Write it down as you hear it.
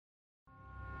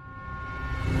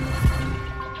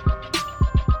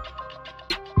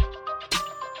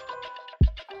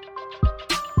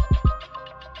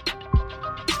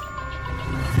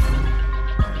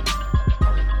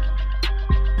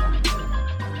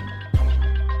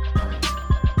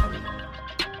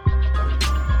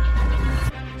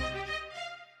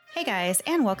guys,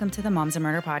 and welcome to the Moms and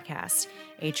Murder Podcast,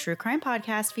 a true crime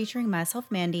podcast featuring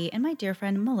myself, Mandy, and my dear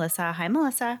friend, Melissa. Hi,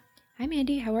 Melissa. Hi,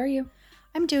 Mandy. How are you?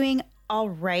 I'm doing all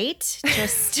right.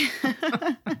 Just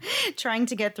trying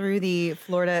to get through the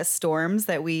Florida storms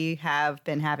that we have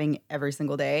been having every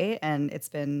single day, and it's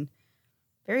been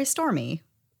very stormy.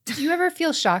 Do you ever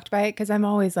feel shocked by it? Because I'm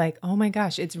always like, oh my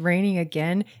gosh, it's raining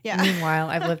again. Yeah. Meanwhile,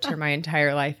 I've lived here my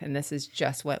entire life, and this is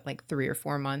just what like 3 or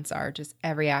 4 months are. Just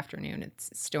every afternoon it's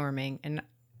storming, and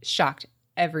shocked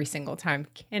every single time.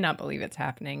 Cannot believe it's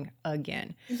happening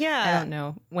again. Yeah. I don't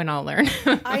know when I'll learn.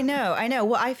 I know.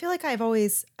 Well, I feel like I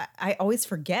always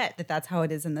forget that that's how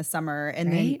it is in the summer.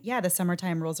 And then, the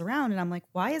summertime rolls around and I'm like,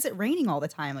 why is it raining all the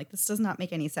time? Like, this does not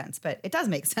make any sense, but it does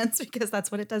make sense because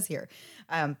that's what it does here.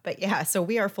 So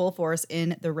we are full force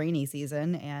in the rainy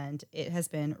season, and it has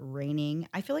been raining.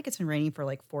 I feel like it's been raining for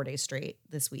like 4 days straight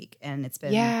this week, and it's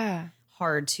been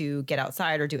hard to get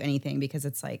outside or do anything because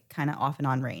it's like kind of off and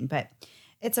on rain, but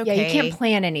it's okay. Yeah, you can't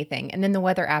plan anything. And then the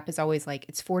weather app is always like,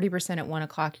 it's 40% at 1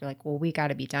 o'clock. You're like, well, we got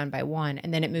to be done by 1.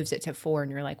 And then it moves it to 4.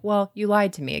 And you're like, well, you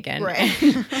lied to me again. Right.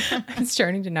 I'm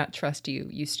starting to not trust you,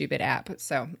 you stupid app.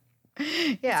 So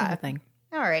yeah. That's a thing.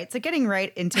 All right. So getting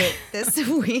right into it this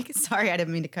week. Sorry, I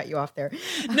didn't mean to cut you off there.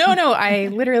 No. I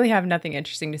literally have nothing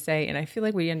interesting to say. And I feel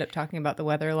like we end up talking about the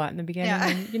weather a lot in the beginning. Yeah.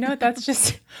 And you know what? That's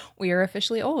just, we are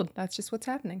officially old. That's just what's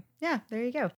happening. Yeah, there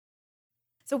you go.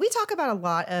 So we talk about a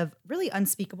lot of really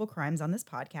unspeakable crimes on this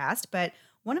podcast, but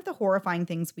one of the horrifying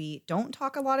things we don't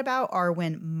talk a lot about are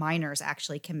when minors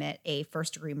actually commit a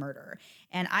first-degree murder.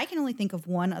 And I can only think of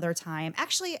one other time.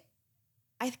 Actually,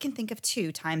 I can think of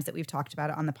 2 times that we've talked about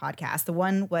it on the podcast. The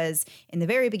one was in the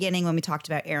very beginning when we talked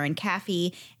about Aaron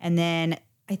Caffey, and then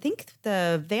I think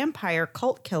the vampire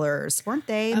cult killers, weren't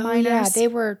they minors? Yeah, they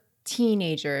were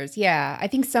teenagers. Yeah, I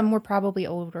think some were probably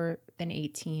older than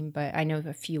 18, but I know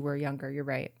a few were younger. You're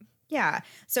right. Yeah.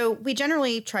 So we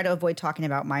generally try to avoid talking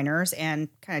about minors and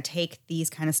kind of take these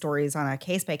kind of stories on a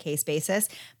case-by-case basis.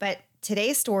 But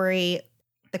today's story,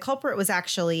 the culprit was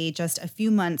actually just a few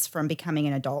months from becoming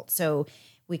an adult. So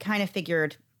we kind of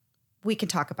figured we could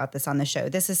talk about this on the show.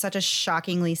 This is such a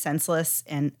shockingly senseless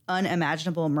and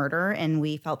unimaginable murder, and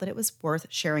we felt that it was worth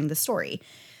sharing the story.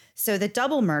 So the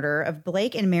double murder of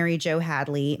Blake and Mary Jo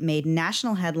Hadley made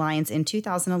national headlines in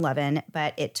 2011,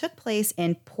 but it took place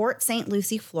in Port St.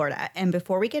 Lucie, Florida. And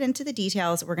before we get into the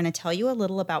details, we're going to tell you a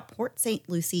little about Port St.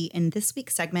 Lucie in this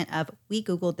week's segment of We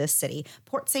Googled This City.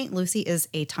 Port St. Lucie is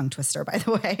a tongue twister, by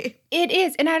the way. It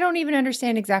is, and I don't even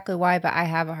understand exactly why, but I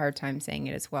have a hard time saying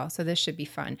it as well, so this should be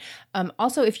fun.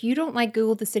 Also, if you don't like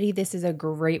Google the City, this is a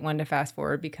great one to fast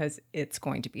forward because it's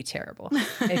going to be terrible.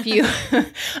 If you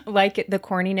like the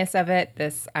corniness of it,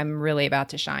 I'm really about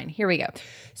to shine. Here we go.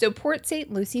 So Port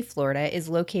St. Lucie, Florida is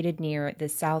located near the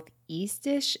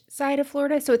southeast-ish side of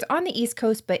Florida. So it's on the East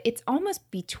Coast, but it's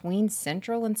almost between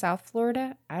Central and South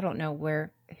Florida. I don't know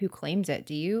who claims it.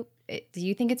 Do you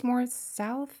think it's more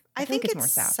south? I think it's more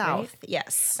south. Right?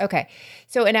 Yes. Okay.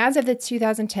 So, and as of the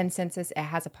 2010 census, it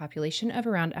has a population of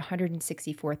around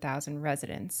 164,000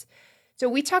 residents. So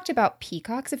we talked about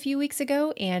peacocks a few weeks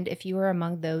ago, and if you are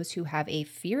among those who have a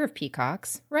fear of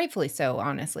peacocks, rightfully so,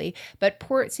 honestly, but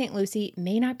Port St. Lucie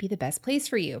may not be the best place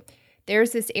for you.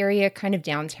 There's this area kind of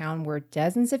downtown where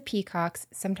dozens of peacocks,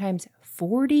 sometimes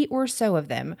 40 or so of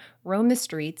them, roam the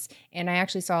streets. And I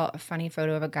actually saw a funny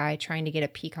photo of a guy trying to get a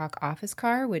peacock off his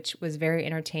car, which was very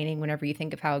entertaining whenever you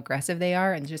think of how aggressive they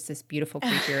are and just this beautiful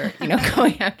creature,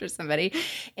 going after somebody.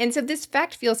 And so this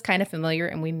fact feels kind of familiar,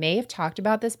 and we may have talked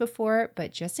about this before,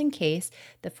 but just in case,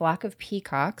 the flock of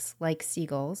peacocks, like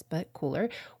seagulls, but cooler,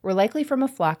 were likely from a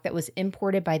flock that was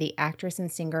imported by the actress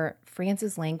and singer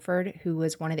Frances Langford, who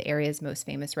was one of the area's most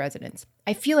famous residents.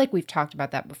 I feel like we've talked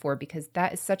about that before because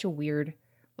that is such a weird,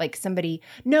 like somebody,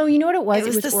 no, you know what it was?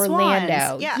 It was Orlando.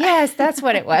 Swans. Yeah. Yes, that's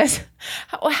what it was.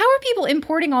 How are people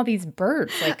importing all these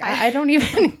birds? Like, I don't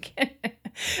even get it.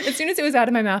 As soon as it was out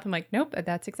of my mouth, I'm like, nope,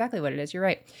 that's exactly what it is. You're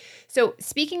right. So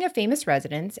speaking of famous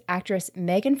residents, actress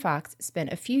Megan Fox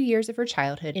spent a few years of her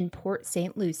childhood in Port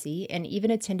St. Lucie and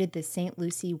even attended the St.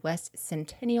 Lucie West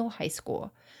Centennial High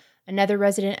School. Another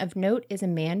resident of note is a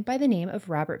man by the name of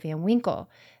Robert Van Winkle.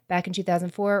 Back in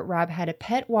 2004, Rob had a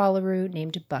pet wallaroo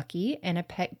named Bucky and a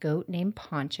pet goat named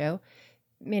Poncho.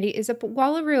 Mandy, is a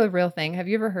wallaroo a real thing? Have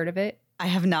you ever heard of it? I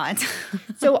have not.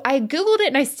 So I Googled it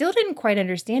and I still didn't quite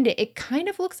understand it. It kind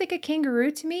of looks like a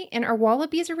kangaroo to me. And are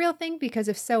wallabies a real thing? Because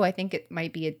if so, I think it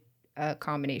might be a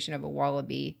combination of a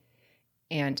wallaby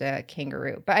and a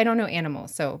kangaroo. But I don't know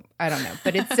animals, so I don't know.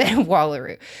 But it said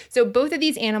wallaroo. So both of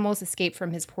these animals escaped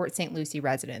from his Port St. Lucie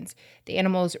residence. The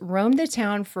animals roamed the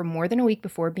town for more than a week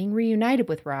before being reunited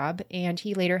with Rob, and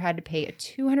he later had to pay a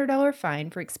 $200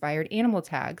 fine for expired animal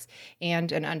tags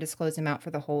and an undisclosed amount for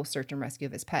the whole search and rescue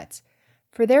of his pets.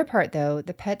 For their part, though,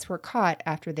 the pets were caught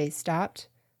after they stopped,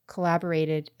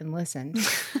 collaborated, and listened,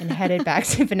 and headed back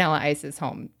to Vanilla Ice's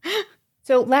home.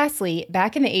 So lastly,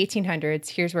 back in the 1800s,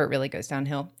 here's where it really goes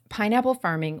downhill. Pineapple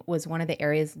farming was one of the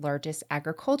area's largest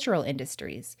agricultural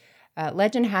industries.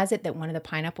 Legend has it that one of the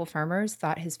pineapple farmers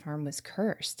thought his farm was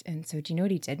cursed. And so do you know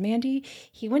what he did, Mandy?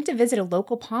 He went to visit a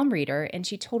local palm reader, and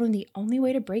she told him the only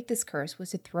way to break this curse was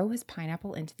to throw his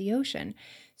pineapple into the ocean.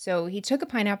 So he took a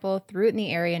pineapple, threw it in the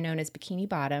area known as Bikini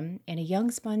Bottom, and a young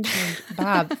sponge named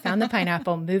Bob found the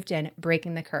pineapple, moved in,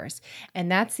 breaking the curse.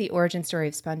 And that's the origin story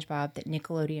of SpongeBob that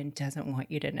Nickelodeon doesn't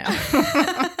want you to know.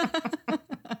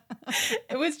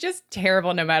 It was just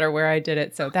terrible no matter where I did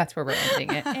it. So that's where we're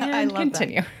ending it. And I love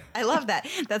continue. That. I love that.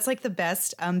 That's like the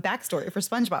best backstory for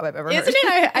SpongeBob I've ever heard. Isn't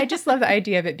it? I just love the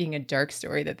idea of it being a dark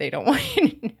story that they don't want you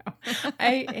to know.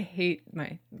 I hate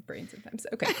my brain sometimes.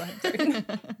 Okay, go ahead.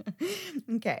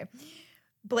 Sorry. Okay.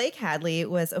 Blake Hadley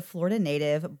was a Florida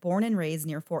native born and raised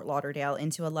near Fort Lauderdale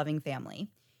into a loving family.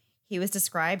 He was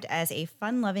described as a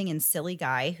fun-loving and silly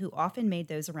guy who often made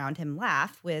those around him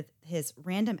laugh with his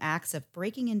random acts of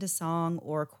breaking into song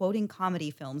or quoting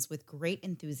comedy films with great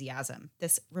enthusiasm.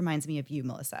 This reminds me of you,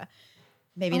 Melissa.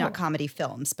 Maybe not comedy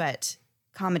films, but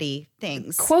comedy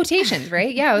things. Quotations,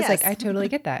 right? Yeah, I was Yes. like, I totally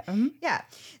get that. Mm-hmm. Yeah.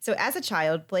 So as a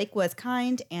child, Blake was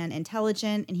kind and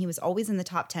intelligent, and he was always in the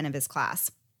top 10 of his class.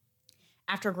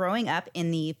 After growing up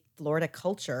in the Florida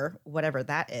culture, whatever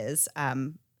that is,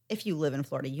 if you live in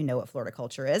Florida, you know what Florida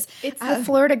culture is. It's the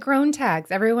Florida grown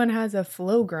tags. Everyone has a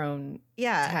flow grown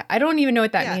tag. I don't even know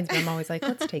what that means, but I'm always like,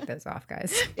 let's take those off,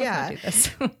 guys. Let's not do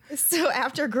this. So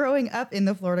after growing up in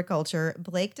the Florida culture,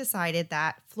 Blake decided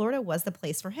that Florida was the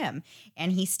place for him.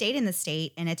 And he stayed in the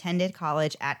state and attended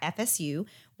college at FSU,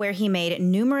 where he made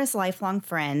numerous lifelong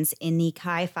friends in the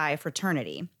Chi Phi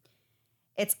fraternity.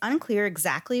 It's unclear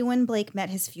exactly when Blake met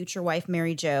his future wife,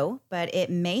 Mary Jo, but it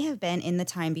may have been in the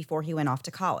time before he went off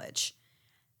to college.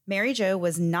 Mary Jo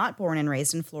was not born and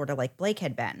raised in Florida like Blake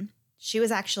had been. She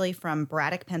was actually from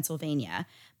Braddock, Pennsylvania,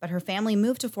 but her family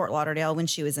moved to Fort Lauderdale when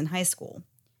she was in high school.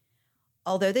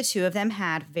 Although the two of them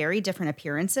had very different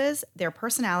appearances, their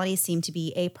personalities seemed to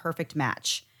be a perfect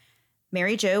match.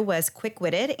 Mary Jo was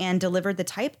quick-witted and delivered the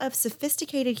type of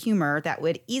sophisticated humor that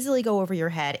would easily go over your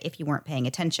head if you weren't paying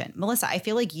attention. Melissa, I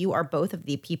feel like you are both of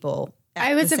the people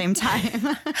at the same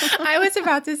time. I was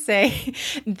about to say,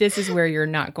 this is where you're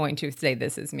not going to say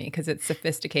this is me because it's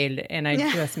sophisticated and I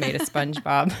just made a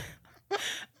SpongeBob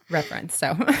reference.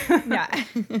 So yeah.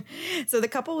 So the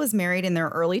couple was married in their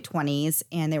early 20s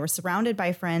and they were surrounded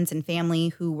by friends and family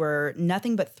who were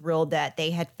nothing but thrilled that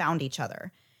they had found each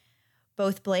other.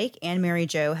 Both Blake and Mary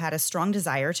Jo had a strong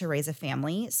desire to raise a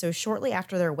family, so shortly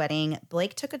after their wedding,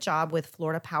 Blake took a job with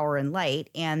Florida Power and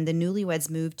Light, and the newlyweds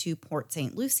moved to Port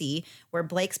St. Lucie, where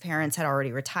Blake's parents had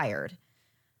already retired.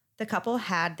 The couple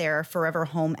had their forever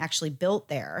home actually built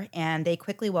there, and they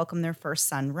quickly welcomed their first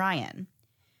son, Ryan.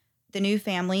 The new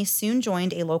family soon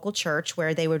joined a local church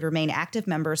where they would remain active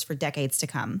members for decades to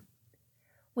come.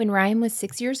 When Ryan was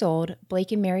 6 years old,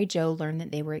 Blake and Mary Jo learned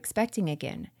that they were expecting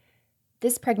again.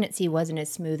 This pregnancy wasn't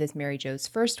as smooth as Mary Jo's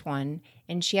first one,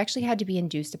 and she actually had to be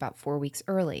induced about 4 weeks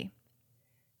early.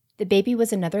 The baby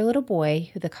was another little boy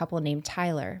who the couple named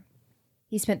Tyler.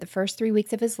 He spent the first 3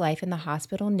 weeks of his life in the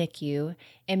hospital NICU,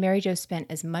 and Mary Jo spent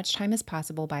as much time as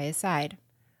possible by his side.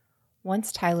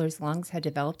 Once Tyler's lungs had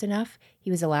developed enough,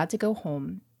 he was allowed to go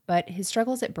home, but his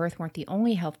struggles at birth weren't the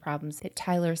only health problems that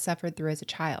Tyler suffered through as a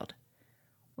child.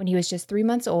 When he was just 3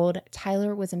 months old,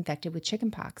 Tyler was infected with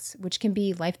chickenpox, which can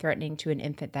be life-threatening to an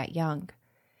infant that young.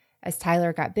 As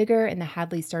Tyler got bigger and the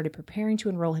Hadleys started preparing to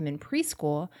enroll him in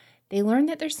preschool, they learned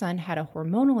that their son had a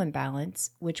hormonal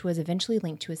imbalance, which was eventually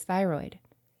linked to his thyroid.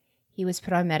 He was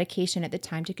put on medication at the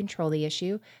time to control the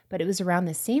issue, but it was around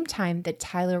the same time that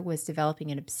Tyler was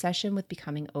developing an obsession with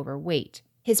becoming overweight.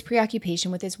 His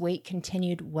preoccupation with his weight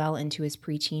continued well into his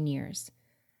preteen years.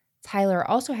 Tyler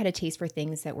also had a taste for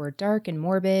things that were dark and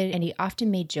morbid, and he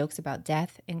often made jokes about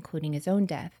death, including his own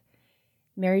death.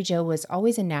 Mary Jo was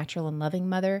always a natural and loving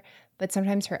mother, but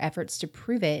sometimes her efforts to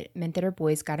prove it meant that her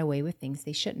boys got away with things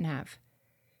they shouldn't have.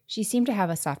 She seemed to have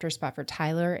a softer spot for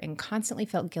Tyler and constantly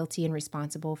felt guilty and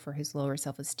responsible for his lower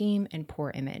self-esteem and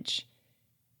poor image.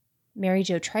 Mary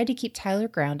Jo tried to keep Tyler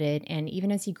grounded, and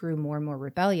even as he grew more and more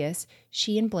rebellious,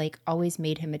 she and Blake always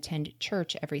made him attend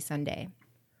church every Sunday.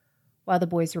 While the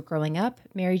boys were growing up,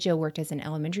 Mary Jo worked as an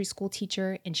elementary school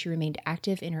teacher, and she remained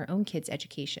active in her own kids'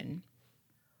 education.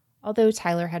 Although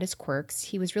Tyler had his quirks,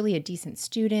 he was really a decent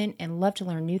student and loved to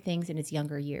learn new things in his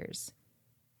younger years.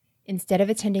 Instead of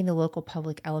attending the local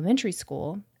public elementary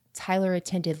school, Tyler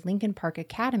attended Lincoln Park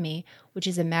Academy, which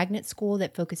is a magnet school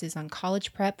that focuses on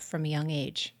college prep from a young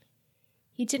age.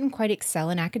 He didn't quite excel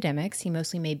in academics. He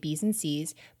mostly made B's and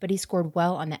C's, but he scored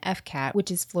well on the FCAT, which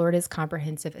is Florida's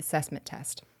comprehensive assessment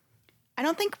test. I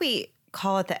don't think we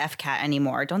call it the FCAT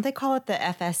anymore. Don't they call it the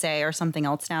FSA or something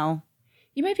else now?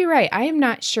 You might be right. I am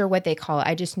not sure what they call it.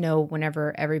 I just know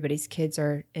whenever everybody's kids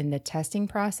are in the testing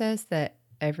process that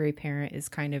every parent is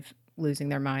kind of losing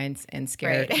their minds and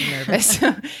scared Right. and nervous.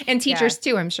 And teachers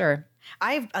too, I'm sure.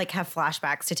 I have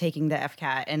flashbacks to taking the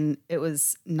FCAT, and it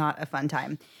was not a fun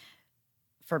time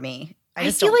for me. I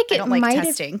feel like I it don't like might have-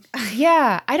 testing.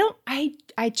 Yeah,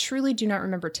 I truly do not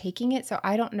remember taking it. So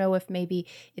I don't know if maybe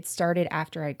it started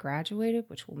after I graduated,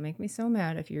 which will make me so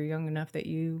mad if you're young enough that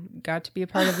you got to be a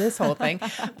part of this whole thing.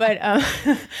 But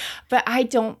I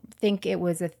don't think it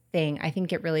was a thing. I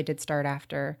think it really did start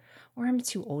after, or I'm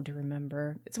too old to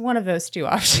remember. It's one of those two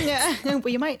options. Yeah, well,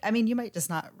 you might just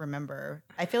not remember.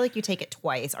 I feel like you take it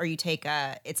twice, or you take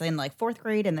it's in like fourth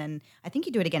grade, and then I think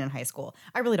you do it again in high school.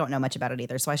 I really don't know much about it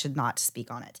either, so I should not speak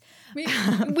on it.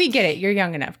 We get it. You're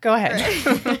young enough. Go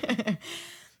ahead.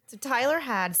 So Tyler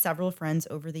had several friends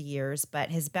over the years, but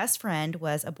his best friend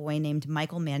was a boy named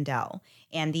Michael Mandel.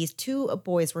 And these two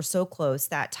boys were so close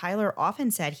that Tyler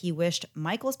often said he wished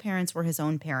Michael's parents were his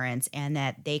own parents and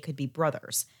that they could be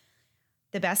brothers.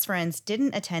 The best friends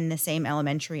didn't attend the same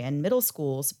elementary and middle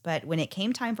schools, but when it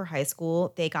came time for high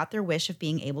school, they got their wish of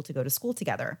being able to go to school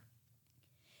together.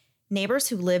 Neighbors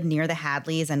who lived near the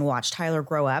Hadleys and watched Tyler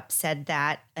grow up said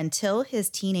that until his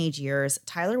teenage years,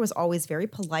 Tyler was always very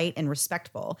polite and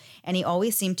respectful, and he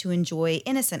always seemed to enjoy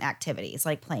innocent activities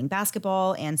like playing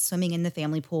basketball and swimming in the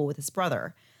family pool with his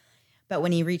brother. But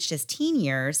when he reached his teen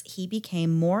years, he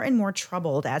became more and more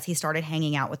troubled as he started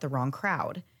hanging out with the wrong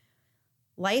crowd.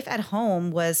 Life at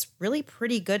home was really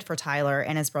pretty good for Tyler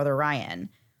and his brother Ryan.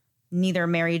 Neither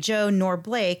Mary Jo nor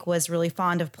Blake was really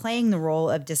fond of playing the role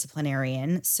of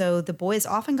disciplinarian, so the boys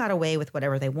often got away with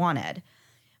whatever they wanted.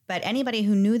 But anybody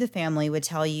who knew the family would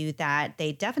tell you that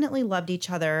they definitely loved each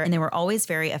other and they were always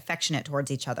very affectionate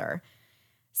towards each other.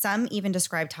 Some even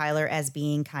describe Tyler as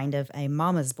being kind of a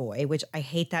mama's boy, which I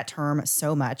hate that term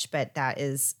so much, but that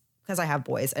is because I have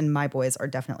boys and my boys are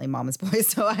definitely mama's boys.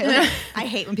 So I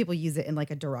hate when people use it in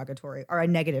like a derogatory or a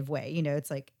negative way. You know, it's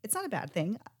like, it's not a bad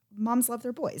thing. Moms love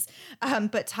their boys.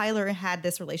 But Tyler had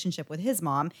this relationship with his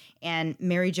mom, and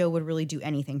Mary Jo would really do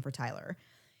anything for Tyler.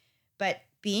 But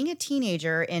being a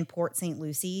teenager in Port St.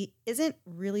 Lucie isn't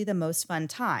really the most fun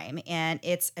time, and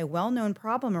it's a well-known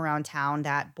problem around town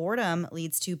that boredom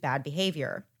leads to bad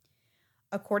behavior.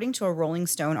 According to a Rolling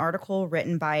Stone article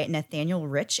written by Nathaniel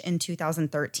Rich in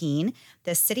 2013,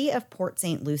 the city of Port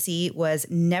St. Lucie was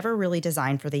never really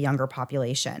designed for the younger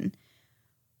population.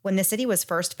 When the city was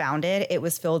first founded, it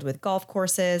was filled with golf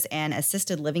courses and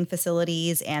assisted living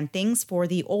facilities and things for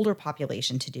the older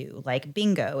population to do, like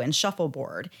bingo and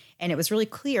shuffleboard, and it was really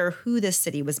clear who this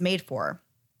city was made for.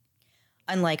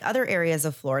 Unlike other areas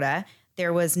of Florida,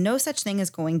 there was no such thing as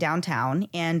going downtown,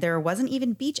 and there wasn't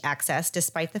even beach access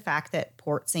despite the fact that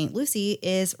Port St. Lucie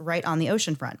is right on the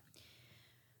oceanfront.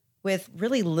 With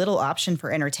really little option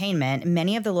for entertainment,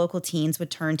 many of the local teens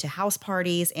would turn to house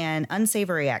parties and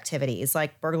unsavory activities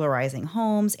like burglarizing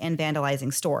homes and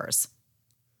vandalizing stores.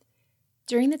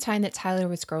 During the time that Tyler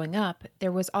was growing up,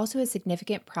 there was also a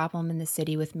significant problem in the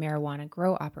city with marijuana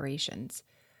grow operations.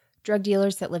 Drug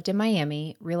dealers that lived in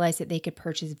Miami realized that they could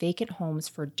purchase vacant homes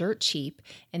for dirt cheap,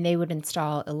 and they would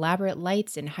install elaborate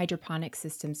lights and hydroponic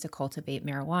systems to cultivate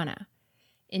marijuana.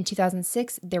 In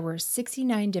 2006, there were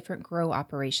 69 different grow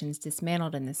operations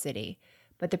dismantled in the city,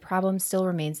 but the problem still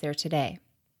remains there today.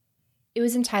 It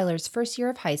was in Tyler's first year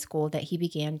of high school that he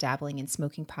began dabbling in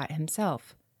smoking pot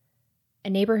himself. A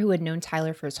neighbor who had known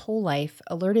Tyler for his whole life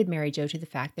alerted Mary Jo to the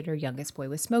fact that her youngest boy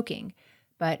was smoking,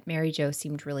 but Mary Jo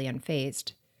seemed really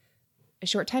unfazed. A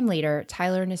short time later,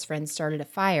 Tyler and his friends started a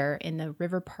fire in the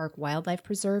River Park Wildlife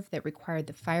Preserve that required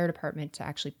the fire department to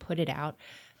actually put it out,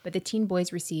 but the teen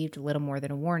boys received little more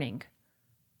than a warning.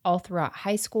 All throughout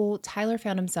high school, Tyler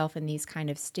found himself in these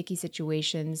kind of sticky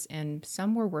situations, and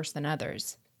some were worse than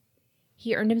others.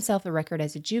 He earned himself a record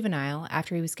as a juvenile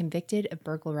after he was convicted of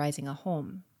burglarizing a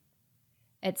home.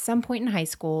 At some point in high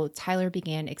school, Tyler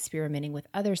began experimenting with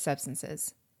other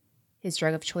substances. His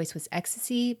drug of choice was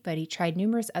ecstasy, but he tried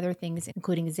numerous other things,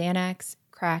 including Xanax,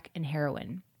 crack, and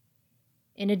heroin.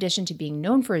 In addition to being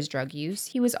known for his drug use,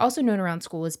 he was also known around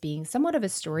school as being somewhat of a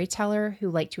storyteller who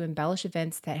liked to embellish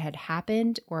events that had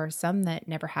happened or some that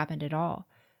never happened at all.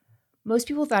 Most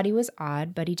people thought he was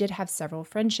odd, but he did have several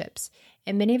friendships,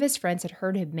 and many of his friends had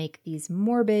heard him make these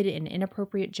morbid and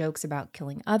inappropriate jokes about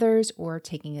killing others or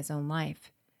taking his own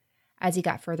life. As he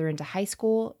got further into high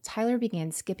school, Tyler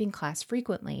began skipping class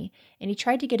frequently, and he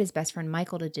tried to get his best friend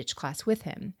Michael to ditch class with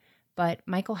him, but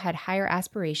Michael had higher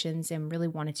aspirations and really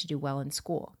wanted to do well in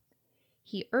school.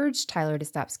 He urged Tyler to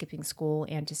stop skipping school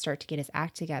and to start to get his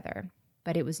act together,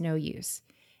 but it was no use.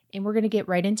 And we're going to get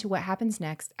right into what happens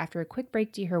next after a quick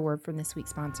break to hear a word from this week's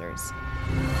sponsors.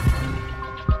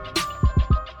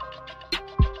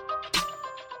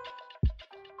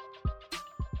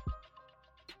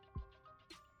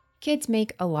 Kids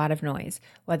make a lot of noise,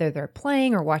 whether they're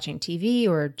playing or watching TV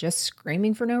or just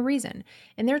screaming for no reason.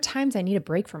 And there are times I need a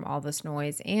break from all this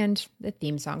noise and the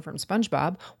theme song from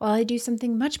SpongeBob while I do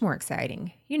something much more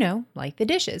exciting, like the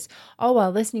dishes, all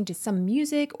while listening to some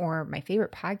music or my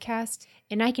favorite podcast.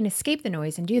 And I can escape the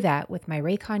noise and do that with my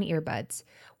Raycon earbuds.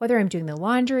 Whether I'm doing the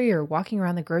laundry or walking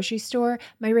around the grocery store,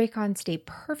 my Raycons stay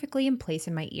perfectly in place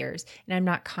in my ears, and I'm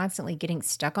not constantly getting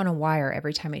stuck on a wire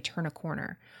every time I turn a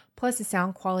corner. Plus, the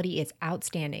sound quality is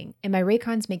outstanding, and my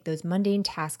Raycons make those mundane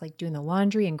tasks like doing the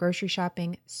laundry and grocery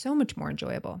shopping so much more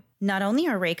enjoyable. Not only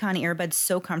are Raycon earbuds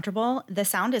so comfortable, the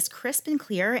sound is crisp and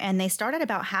clear, and they start at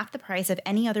about half the price of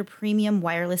any other premium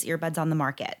wireless earbuds on the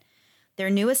market.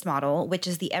 Their newest model, which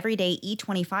is the everyday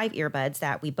E25 earbuds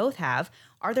that we both have,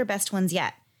 are their best ones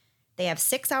yet. They have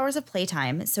 6 hours of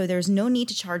playtime, so there's no need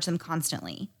to charge them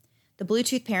constantly. The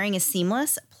Bluetooth pairing is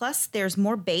seamless, plus there's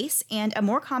more bass and a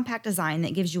more compact design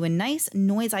that gives you a nice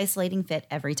noise-isolating fit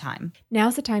every time.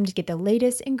 Now's the time to get the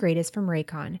latest and greatest from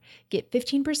Raycon. Get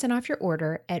 15% off your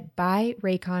order at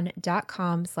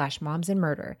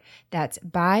buyraycon.com/momsandmurder. That's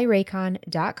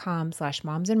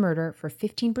buyraycon.com/momsandmurder for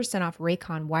 15% off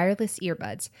Raycon wireless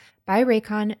earbuds.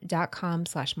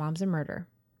 buyraycon.com/momsandmurder.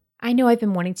 I know I've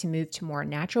been wanting to move to more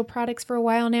natural products for a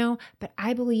while now, but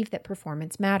I believe that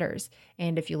performance matters.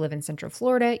 And if you live in Central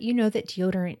Florida, you know that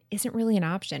deodorant isn't really an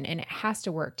option and it has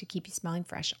to work to keep you smelling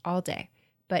fresh all day.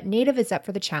 But Native is up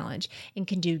for the challenge and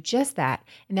can do just that,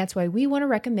 and that's why we want to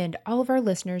recommend all of our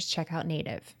listeners check out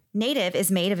Native. Native is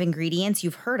made of ingredients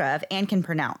you've heard of and can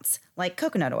pronounce, like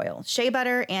coconut oil, shea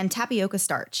butter, and tapioca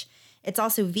starch. It's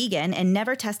also vegan and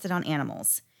never tested on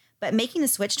animals. But making the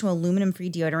switch to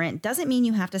aluminum-free deodorant doesn't mean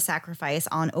you have to sacrifice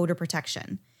on odor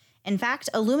protection. In fact,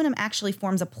 aluminum actually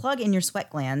forms a plug in your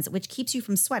sweat glands, which keeps you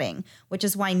from sweating, which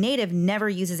is why Native never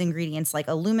uses ingredients like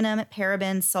aluminum,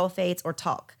 parabens, sulfates, or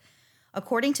talc.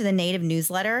 According to the Native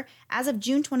newsletter, as of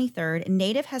June 23rd,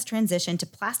 Native has transitioned to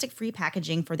plastic-free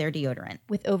packaging for their deodorant.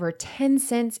 With over 10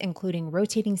 scents, including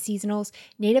rotating seasonals,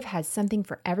 Native has something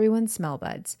for everyone's smell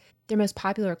buds. Their most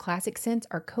popular classic scents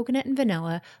are coconut and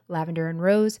vanilla, lavender and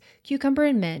rose, cucumber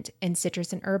and mint, and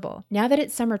citrus and herbal. Now that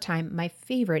it's summertime, my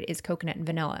favorite is coconut and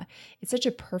vanilla. It's such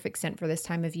a perfect scent for this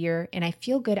time of year, and I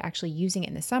feel good actually using it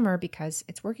in the summer because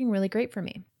it's working really great for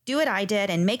me. Do what I did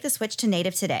and make the switch to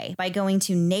Native today by going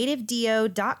to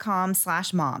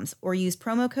nativedeo.com/moms or use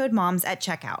promo code MOMS at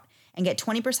checkout and get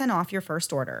 20% off your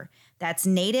first order. That's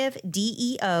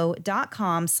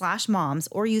nativedeo.com/moms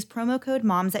or use promo code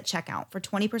MOMS at checkout for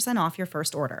 20% off your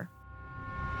first order.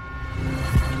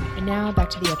 And now back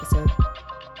to the episode.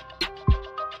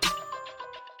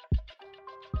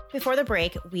 Before the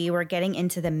break, we were getting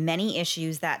into the many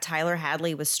issues that Tyler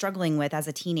Hadley was struggling with as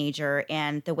a teenager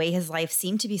and the way his life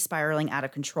seemed to be spiraling out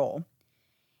of control.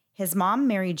 His mom,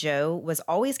 Mary Jo, was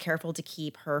always careful to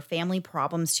keep her family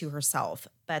problems to herself,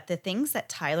 but the things that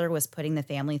Tyler was putting the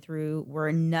family through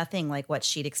were nothing like what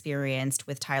she'd experienced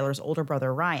with Tyler's older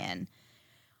brother, Ryan.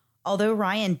 Although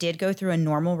Ryan did go through a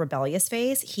normal rebellious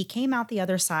phase, he came out the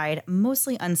other side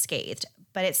mostly unscathed,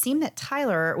 but it seemed that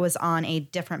Tyler was on a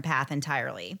different path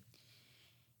entirely.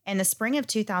 In the spring of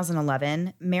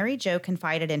 2011, Mary Jo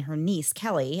confided in her niece,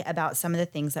 Kelly, about some of the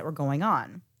things that were going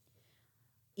on.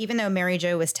 Even though Mary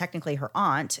Jo was technically her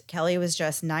aunt, Kelly was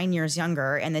just 9 years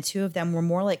younger, and the two of them were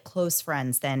more like close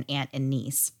friends than aunt and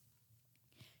niece.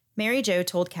 Mary Jo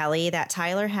told Kelly that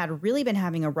Tyler had really been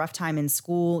having a rough time in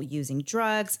school, using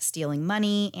drugs, stealing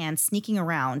money, and sneaking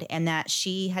around, and that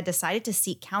she had decided to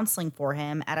seek counseling for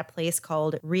him at a place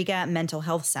called Riga Mental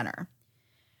Health Center.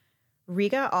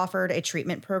 Riga offered a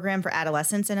treatment program for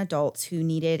adolescents and adults who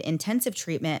needed intensive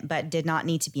treatment but did not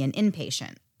need to be an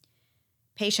inpatient.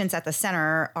 Patients at the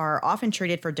center are often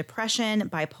treated for depression,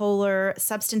 bipolar,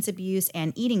 substance abuse,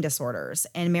 and eating disorders,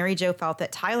 and Mary Jo felt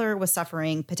that Tyler was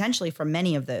suffering potentially from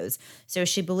many of those, so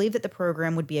she believed that the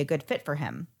program would be a good fit for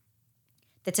him.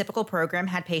 The typical program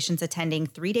had patients attending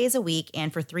 3 days a week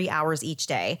and for 3 hours each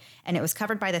day, and it was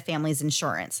covered by the family's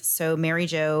insurance. So Mary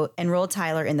Jo enrolled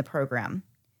Tyler in the program.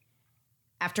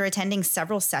 After attending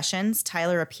several sessions,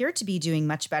 Tyler appeared to be doing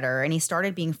much better, and he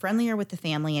started being friendlier with the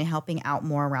family and helping out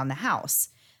more around the house.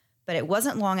 But it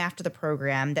wasn't long after the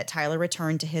program that Tyler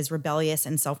returned to his rebellious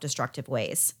and self-destructive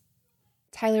ways.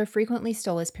 Tyler frequently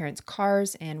stole his parents'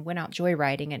 cars and went out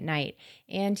joyriding at night,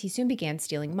 and he soon began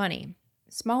stealing money.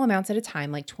 Small amounts at a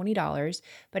time, like $20,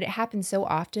 but it happened so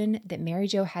often that Mary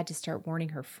Jo had to start warning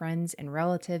her friends and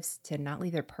relatives to not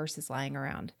leave their purses lying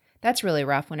around. That's really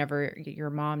rough whenever your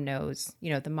mom knows,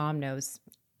 the mom knows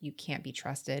you can't be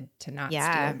trusted to not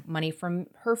steal money from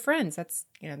her friends. That's,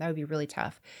 that would be really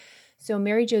tough. So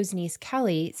Mary Jo's niece,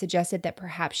 Kelly, suggested that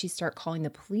perhaps she start calling the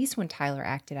police when Tyler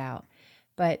acted out,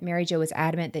 but Mary Jo was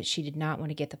adamant that she did not want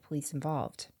to get the police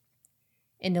involved.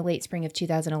 In the late spring of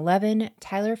 2011,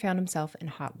 Tyler found himself in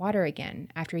hot water again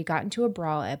after he got into a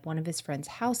brawl at one of his friend's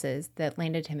houses that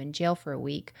landed him in jail for a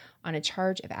week on a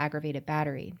charge of aggravated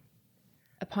battery.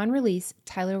 Upon release,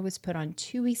 Tyler was put on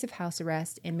 2 weeks of house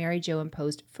arrest, and Mary Jo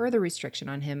imposed further restriction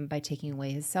on him by taking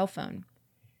away his cell phone.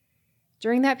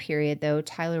 During that period, though,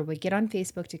 Tyler would get on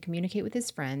Facebook to communicate with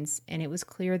his friends, and it was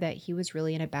clear that he was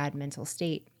really in a bad mental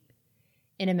state.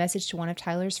 In a message to one of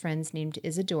Tyler's friends named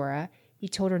Isadora, he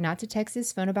told her not to text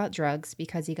his phone about drugs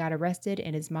because he got arrested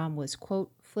and his mom was,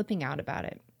 quote, flipping out about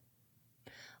it.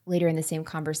 Later in the same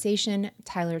conversation,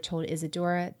 Tyler told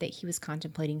Isadora that he was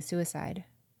contemplating suicide.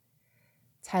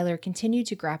 Tyler continued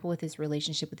to grapple with his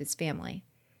relationship with his family.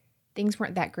 Things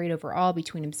weren't that great overall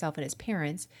between himself and his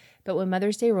parents, but when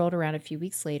Mother's Day rolled around a few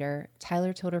weeks later,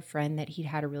 Tyler told her friend that he'd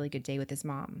had a really good day with his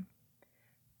mom.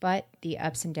 But the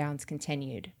ups and downs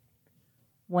continued.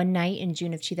 One night in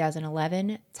June of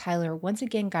 2011, Tyler once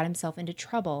again got himself into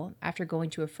trouble after going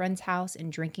to a friend's house and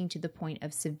drinking to the point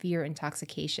of severe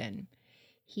intoxication.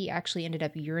 He actually ended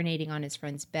up urinating on his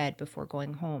friend's bed before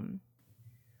going home.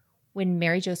 When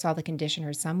Mary Jo saw the condition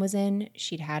her son was in,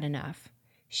 she'd had enough.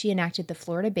 She enacted the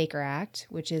Florida Baker Act,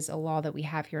 which is a law that we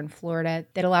have here in Florida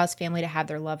that allows family to have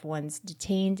their loved ones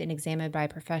detained and examined by a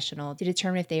professional to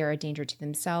determine if they are a danger to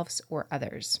themselves or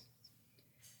others.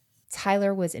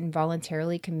 Tyler was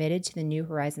involuntarily committed to the New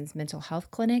Horizons mental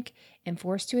health clinic and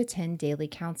forced to attend daily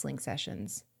counseling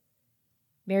sessions.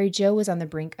 Mary Jo was on the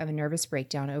brink of a nervous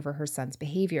breakdown over her son's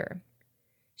behavior.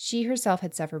 She herself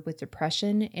had suffered with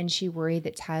depression, and she worried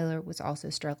that Tyler was also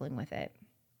struggling with it.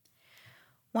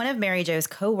 One of Mary Jo's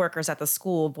co-workers at the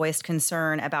school voiced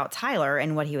concern about Tyler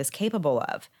and what he was capable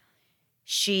of.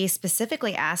 She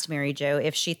specifically asked Mary Jo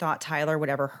if she thought Tyler would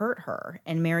ever hurt her,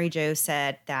 and Mary Jo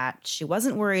said that she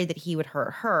wasn't worried that he would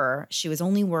hurt her, she was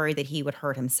only worried that he would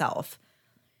hurt himself.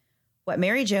 What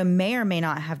Mary Jo may or may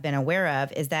not have been aware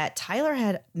of is that Tyler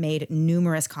had made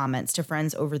numerous comments to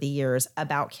friends over the years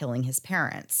about killing his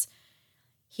parents.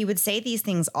 He would say these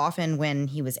things often when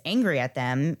he was angry at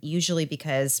them, usually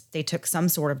because they took some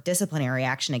sort of disciplinary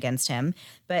action against him,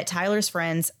 but Tyler's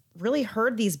friends really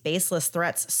heard these baseless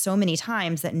threats so many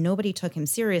times that nobody took him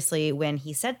seriously when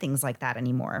he said things like that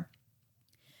anymore.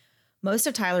 Most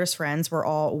of Tyler's friends were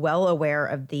all well aware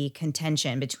of the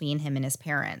contention between him and his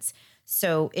parents.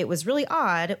 So it was really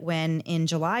odd when in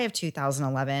July of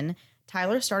 2011,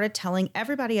 Tyler started telling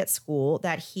everybody at school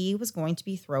that he was going to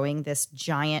be throwing this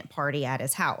giant party at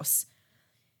his house.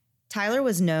 Tyler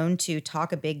was known to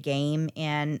talk a big game,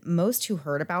 and most who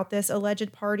heard about this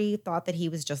alleged party thought that he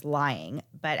was just lying.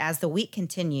 But as the week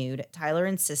continued, Tyler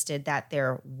insisted that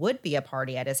there would be a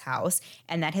party at his house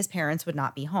and that his parents would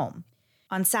not be home.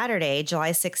 On Saturday,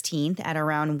 July 16th at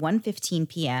around 1:15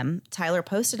 p.m., Tyler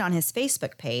posted on his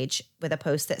Facebook page with a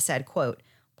post that said, quote,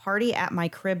 "Party at my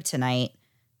crib tonight,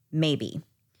 maybe."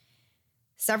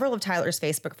 Several of Tyler's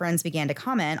Facebook friends began to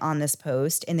comment on this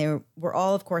post, and they were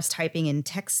all, of course, typing in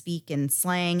text speak and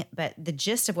slang, but the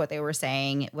gist of what they were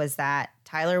saying was that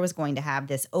Tyler was going to have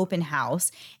this open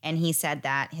house, and he said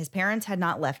that his parents had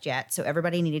not left yet, so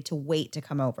everybody needed to wait to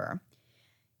come over.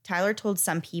 Tyler told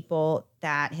some people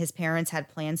that his parents had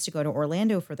plans to go to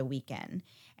Orlando for the weekend,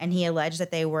 and he alleged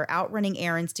that they were out running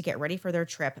errands to get ready for their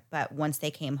trip, but once they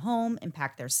came home and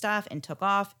packed their stuff and took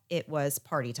off, it was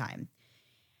party time.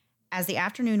 As the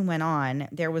afternoon went on,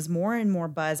 there was more and more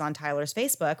buzz on Tyler's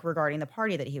Facebook regarding the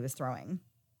party that he was throwing.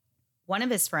 One of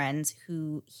his friends,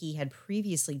 who he had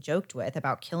previously joked with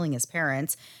about killing his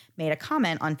parents, made a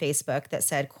comment on Facebook that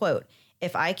said, quote,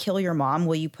 "If I kill your mom,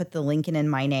 will you put the Lincoln in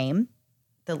my name?"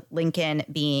 The Lincoln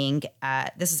being,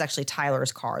 this is actually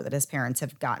Tyler's car that his parents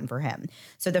have gotten for him.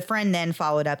 So the friend then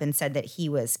followed up and said that he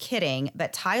was kidding,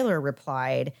 but Tyler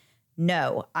replied,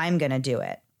 "No, I'm going to do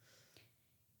it."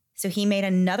 So he made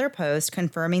another post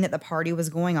confirming that the party was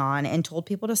going on and told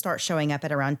people to start showing up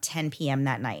at around 10 p.m.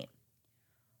 that night.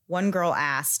 One girl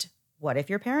asked, "What if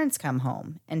your parents come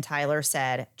home?" And Tyler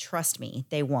said, "Trust me,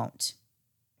 they won't."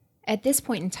 At this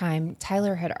point in time,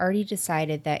 Tyler had already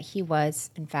decided that he was,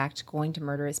 in fact, going to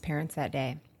murder his parents that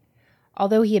day.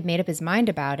 Although he had made up his mind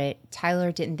about it,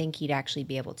 Tyler didn't think he'd actually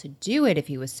be able to do it if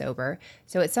he was sober,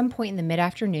 so at some point in the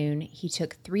mid-afternoon, he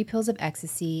took 3 pills of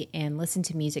ecstasy and listened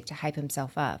to music to hype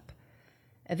himself up.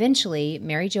 Eventually,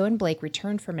 Mary Jo and Blake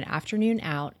returned from an afternoon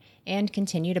out and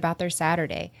continued about their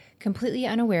Saturday, completely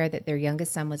unaware that their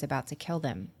youngest son was about to kill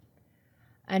them.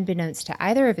 Unbeknownst to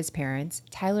either of his parents,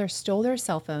 Tyler stole their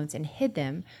cell phones and hid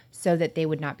them so that they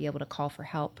would not be able to call for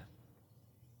help.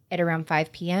 At around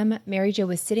 5 p.m., Mary Jo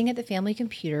was sitting at the family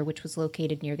computer, which was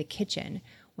located near the kitchen,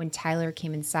 when Tyler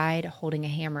came inside holding a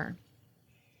hammer.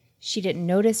 She didn't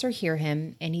notice or hear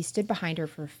him, and he stood behind her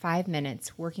for 5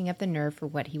 minutes, working up the nerve for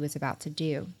what he was about to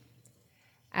do.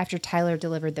 After Tyler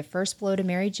delivered the first blow to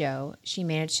Mary Jo, she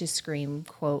managed to scream,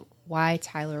 quote, "Why,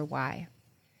 Tyler, why?"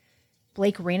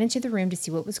 Blake ran into the room to see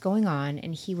what was going on,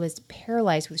 and he was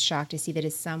paralyzed with shock to see that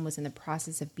his son was in the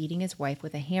process of beating his wife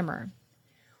with a hammer.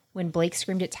 When Blake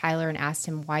screamed at Tyler and asked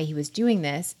him why he was doing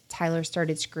this, Tyler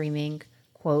started screaming,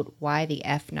 quote, "Why the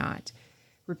F not?"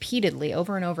 repeatedly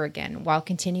over and over again while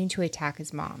continuing to attack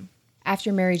his mom.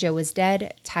 After Mary Jo was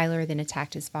dead, Tyler then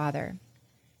attacked his father.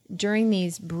 During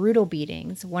these brutal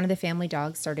beatings, one of the family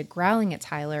dogs started growling at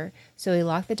Tyler, so he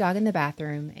locked the dog in the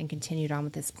bathroom and continued on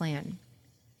with his plan.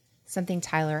 Something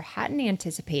Tyler hadn't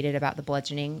anticipated about the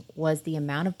bludgeoning was the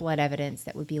amount of blood evidence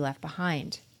that would be left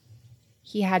behind.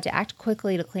 He had to act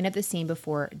quickly to clean up the scene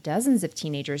before dozens of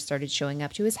teenagers started showing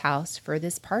up to his house for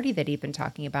this party that he'd been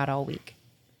talking about all week.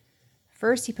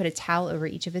 First, he put a towel over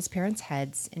each of his parents'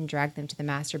 heads and dragged them to the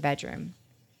master bedroom.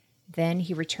 Then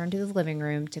he returned to the living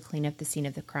room to clean up the scene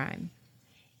of the crime.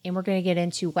 And we're going to get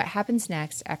into what happens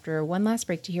next after one last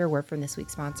break to hear a word from this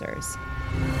week's sponsors.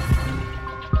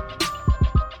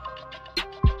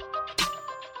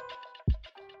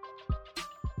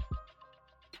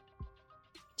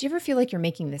 Do you ever feel like you're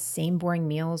making the same boring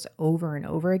meals over and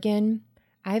over again?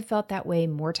 I've felt that way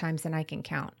more times than I can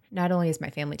count. Not only is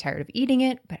my family tired of eating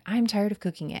it, but I'm tired of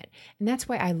cooking it. And that's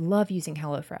why I love using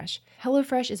HelloFresh.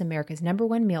 HelloFresh is America's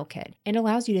 #1 meal kit and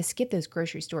allows you to skip those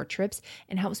grocery store trips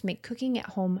and helps make cooking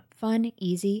at home fun,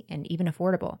 easy, and even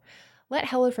affordable. Let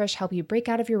HelloFresh help you break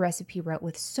out of your recipe rut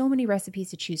with so many recipes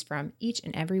to choose from each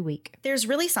and every week. There's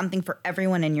really something for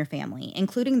everyone in your family,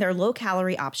 including their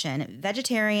low-calorie option,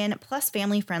 vegetarian plus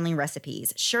family-friendly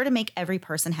recipes, sure to make every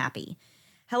person happy.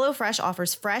 HelloFresh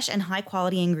offers fresh and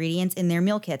high-quality ingredients in their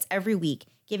meal kits every week,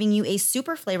 giving you a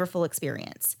super flavorful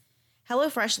experience.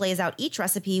 HelloFresh lays out each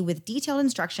recipe with detailed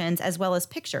instructions as well as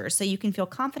pictures so you can feel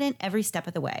confident every step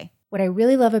of the way. What I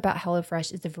really love about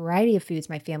HelloFresh is the variety of foods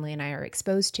my family and I are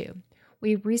exposed to.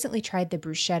 We recently tried the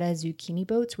bruschetta zucchini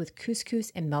boats with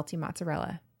couscous and melty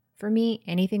mozzarella. For me,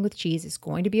 anything with cheese is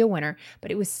going to be a winner,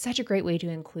 but it was such a great way to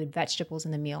include vegetables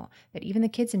in the meal that even the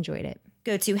kids enjoyed it.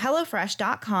 Go to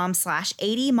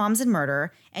HelloFresh.com/80momsandmurder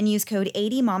and use code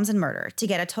 80momsandmurder to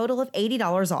get a total of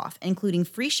 $80 off, including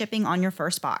free shipping on your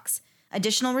first box.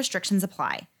 Additional restrictions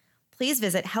apply. Please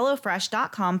visit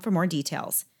HelloFresh.com for more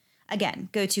details. Again,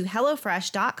 go to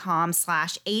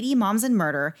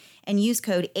HelloFresh.com/80momsandmurder and use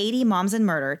code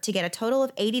 80momsandmurder to get a total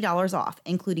of $80 off,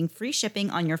 including free shipping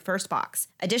on your first box.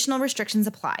 Additional restrictions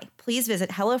apply. Please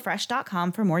visit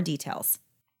HelloFresh.com for more details.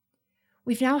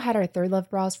 We've now had our Third Love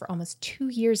bras for almost 2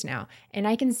 years now, and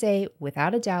I can say,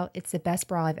 without a doubt, it's the best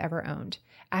bra I've ever owned.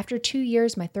 After 2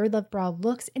 years, my Third Love bra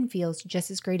looks and feels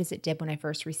just as great as it did when I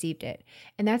first received it.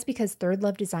 And that's because Third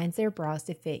Love designs their bras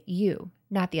to fit you,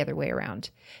 not the other way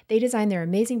around. They design their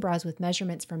amazing bras with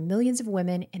measurements from millions of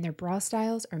women, and their bra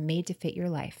styles are made to fit your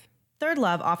life. Third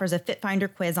Love offers a Fit Finder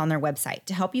quiz on their website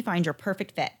to help you find your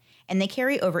perfect fit, and they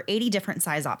carry over 80 different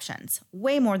size options,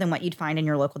 way more than what you'd find in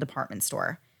your local department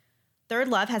store. Third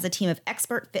Love has a team of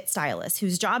expert fit stylists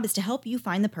whose job is to help you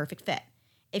find the perfect fit.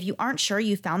 If you aren't sure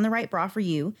you found the right bra for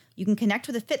you, you can connect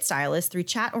with a fit stylist through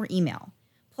chat or email.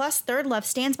 Plus, Third Love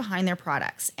stands behind their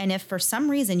products, and if for some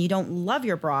reason you don't love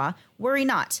your bra, worry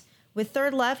not. With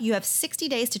Third Love, you have 60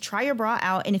 days to try your bra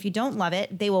out, and if you don't love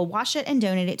it, they will wash it and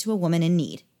donate it to a woman in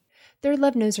need. Third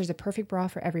Love knows there's a perfect bra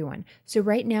for everyone, so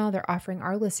right now they're offering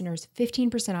our listeners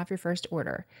 15% off your first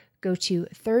order. Go to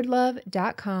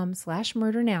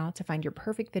thirdlove.com/murder now to find your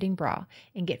perfect fitting bra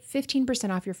and get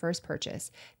 15% off your first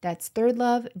purchase. That's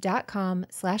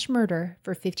thirdlove.com/murder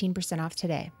for 15% off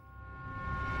today.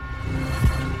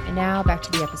 And now back to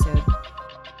the episode.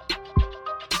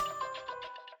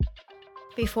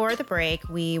 Before the break,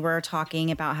 we were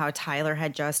talking about how Tyler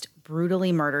had just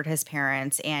brutally murdered his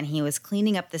parents and he was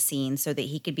cleaning up the scene so that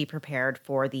he could be prepared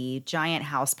for the giant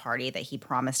house party that he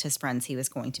promised his friends he was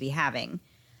going to be having.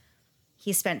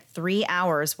 He spent 3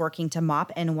 hours working to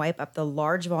mop and wipe up the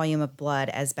large volume of blood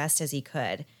as best as he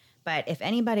could, but if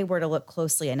anybody were to look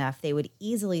closely enough, they would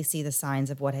easily see the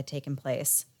signs of what had taken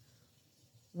place.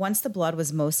 Once the blood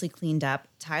was mostly cleaned up,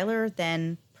 Tyler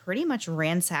then pretty much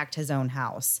ransacked his own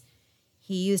house.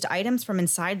 He used items from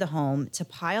inside the home to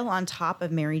pile on top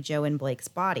of Mary Jo and Blake's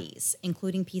bodies,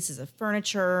 including pieces of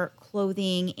furniture,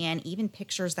 clothing, and even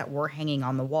pictures that were hanging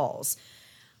on the walls.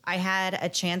 I had a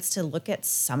chance to look at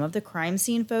some of the crime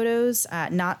scene photos,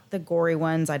 not the gory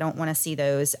ones. I don't want to see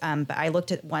those. But I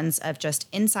looked at ones of just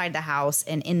inside the house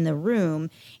and in the room.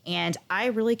 And I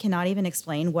really cannot even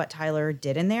explain what Tyler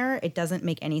did in there. It doesn't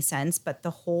make any sense. But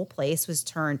the whole place was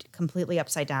turned completely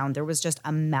upside down. There was just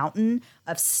a mountain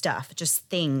of stuff, just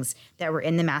things that were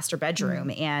in the master bedroom.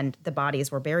 And the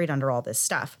bodies were buried under all this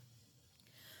stuff.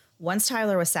 Once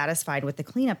Tyler was satisfied with the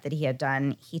cleanup that he had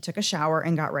done, he took a shower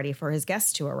and got ready for his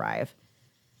guests to arrive.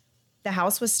 The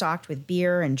house was stocked with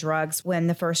beer and drugs when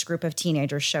the first group of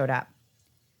teenagers showed up.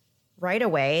 Right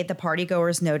away, the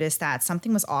partygoers noticed that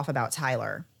something was off about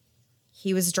Tyler.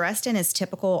 He was dressed in his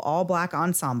typical all-black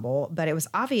ensemble, but it was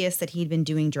obvious that he'd been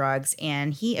doing drugs,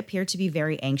 and he appeared to be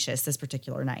very anxious this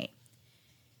particular night.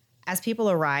 As people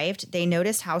arrived, they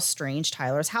noticed how strange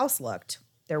Tyler's house looked.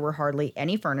 There were hardly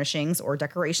any furnishings or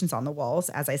decorations on the walls.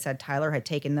 As I said, Tyler had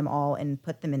taken them all and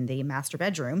put them in the master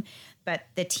bedroom. But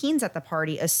the teens at the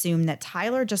party assumed that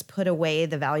Tyler just put away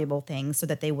the valuable things so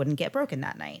that they wouldn't get broken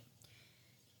that night.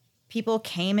 People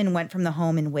came and went from the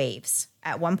home in waves.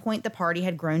 At one point, the party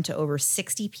had grown to over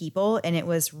 60 people, and it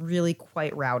was really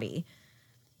quite rowdy.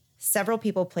 Several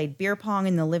people played beer pong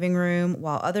in the living room,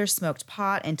 while others smoked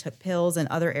pot and took pills in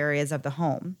other areas of the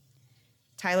home.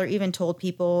 Tyler even told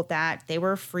people that they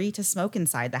were free to smoke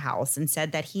inside the house and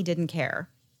said that he didn't care.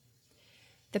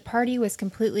 The party was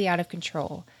completely out of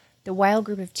control. The wild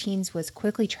group of teens was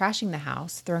quickly trashing the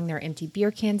house, throwing their empty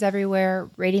beer cans everywhere,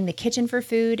 raiding the kitchen for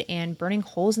food, and burning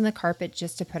holes in the carpet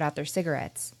just to put out their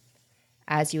cigarettes.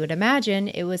 As you would imagine,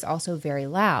 it was also very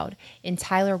loud, and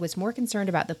Tyler was more concerned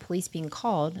about the police being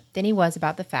called than he was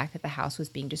about the fact that the house was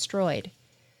being destroyed.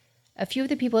 A few of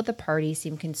the people at the party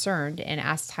seemed concerned and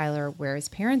asked Tyler where his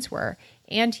parents were,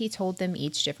 and he told them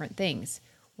each different things.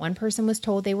 One person was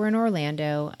told they were in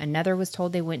Orlando, another was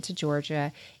told they went to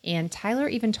Georgia, and Tyler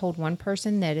even told one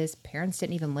person that his parents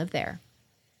didn't even live there.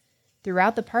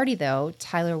 Throughout the party, though,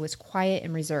 Tyler was quiet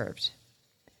and reserved.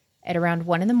 At around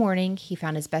 1 a.m, he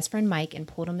found his best friend Mike and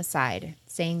pulled him aside,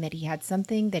 saying that he had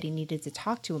something that he needed to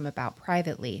talk to him about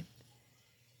privately.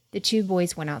 The two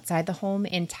boys went outside the home,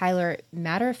 and Tyler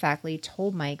matter-of-factly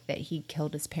told Mike that he'd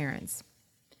killed his parents.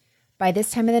 By this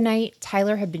time of the night,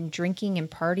 Tyler had been drinking and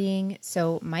partying,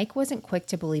 so Mike wasn't quick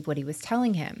to believe what he was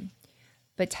telling him.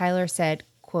 But Tyler said,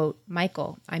 quote,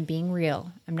 "Michael, I'm being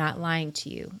real. I'm not lying to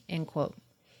you," end quote.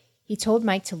 He told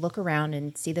Mike to look around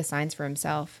and see the signs for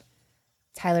himself.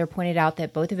 Tyler pointed out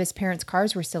that both of his parents'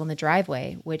 cars were still in the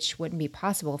driveway, which wouldn't be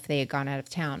possible if they had gone out of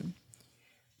town.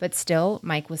 But still,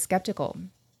 Mike was skeptical.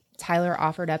 Tyler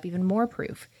offered up even more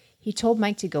proof. He told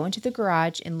Mike to go into the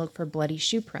garage and look for bloody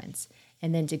shoe prints,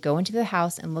 and then to go into the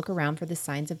house and look around for the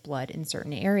signs of blood in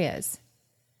certain areas.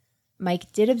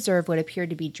 Mike did observe what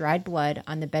appeared to be dried blood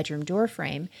on the bedroom door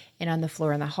frame and on the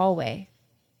floor in the hallway.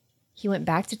 He went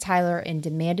back to Tyler and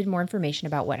demanded more information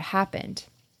about what happened.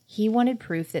 He wanted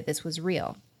proof that this was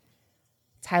real.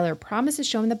 Tyler promised to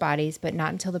show him the bodies, but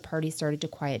not until the party started to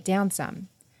quiet down some.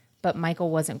 But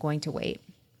Michael wasn't going to wait.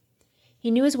 He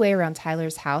knew his way around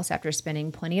Tyler's house after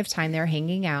spending plenty of time there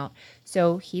hanging out,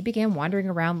 so he began wandering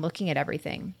around looking at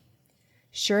everything.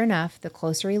 Sure enough, the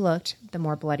closer he looked, the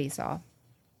more blood he saw.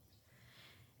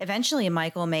 Eventually,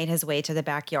 Michael made his way to the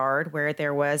backyard where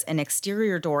there was an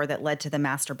exterior door that led to the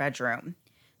master bedroom.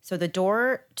 So the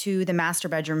door to the master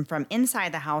bedroom from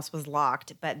inside the house was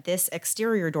locked, but this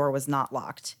exterior door was not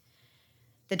locked.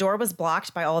 The door was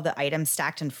blocked by all the items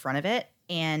stacked in front of it,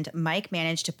 and Mike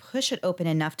managed to push it open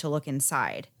enough to look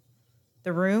inside.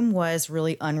 The room was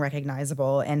really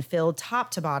unrecognizable and filled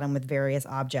top to bottom with various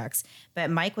objects, but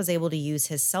Mike was able to use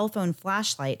his cell phone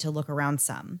flashlight to look around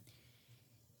some.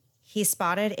 He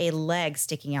spotted a leg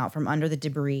sticking out from under the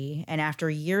debris, and after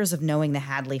years of knowing the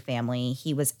Hadley family,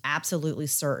 he was absolutely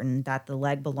certain that the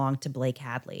leg belonged to Blake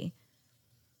Hadley.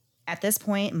 At this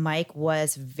point, Mike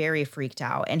was very freaked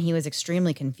out, and he was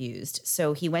extremely confused,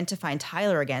 so he went to find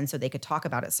Tyler again so they could talk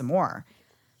about it some more.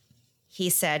 He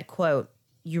said, quote,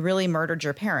 "You really murdered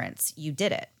your parents. You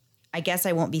did it. I guess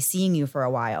I won't be seeing you for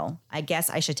a while. I guess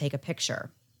I should take a picture.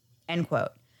 End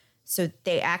quote. So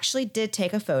they actually did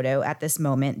take a photo at this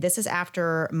moment. This is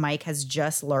after Mike has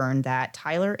just learned that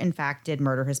Tyler, in fact, did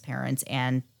murder his parents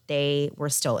and they were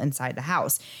still inside the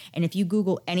house. And if you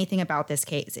Google anything about this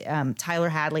case, Tyler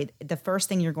Hadley, the first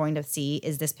thing you're going to see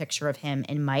is this picture of him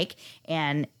and Mike.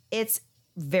 And it's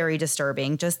very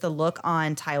disturbing. Just the look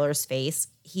on Tyler's face.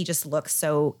 He just looks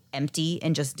so empty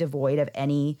and just devoid of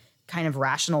any kind of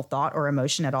rational thought or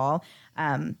emotion at all.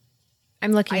 I'm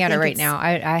looking at it right now.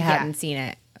 I hadn't seen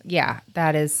it. Yeah,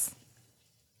 that is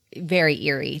very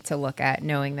eerie to look at,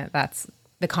 knowing that that's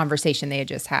the conversation they had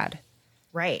just had.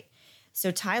 Right. So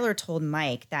Tyler told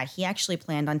Mike that he actually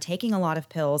planned on taking a lot of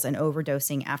pills and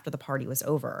overdosing after the party was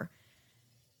over.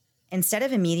 Instead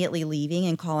of immediately leaving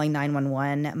and calling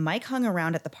 911, Mike hung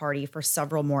around at the party for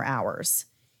several more hours.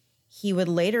 He would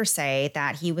later say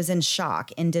that he was in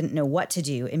shock and didn't know what to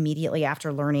do immediately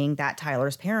after learning that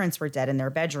Tyler's parents were dead in their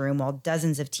bedroom while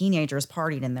dozens of teenagers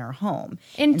partied in their home.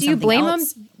 And do you blame him?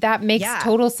 That makes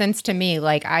total sense to me.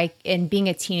 Like, and being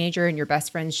a teenager and your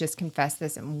best friends just confess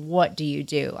this, and what do you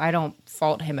do? I don't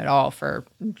fault him at all for,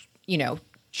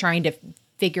 trying to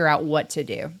figure out what to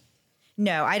do.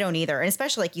 No, I don't either. And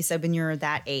especially like you said, when you're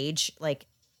that age, like,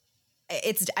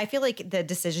 I feel like the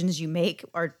decisions you make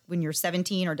are when you're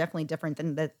 17 are definitely different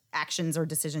than the actions or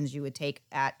decisions you would take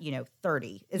at,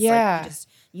 30. It's like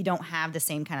you don't have the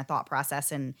same kind of thought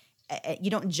process, and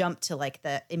you don't jump to like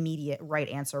the immediate right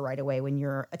answer right away when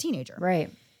you're a teenager.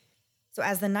 Right. So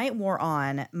as the night wore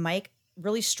on, Mike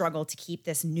really struggled to keep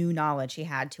this new knowledge he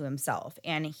had to himself.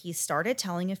 And he started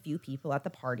telling a few people at the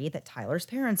party that Tyler's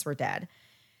parents were dead.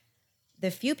 The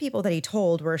few people that he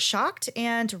told were shocked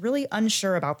and really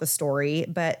unsure about the story,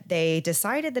 but they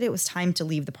decided that it was time to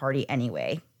leave the party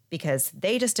anyway, because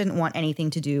they just didn't want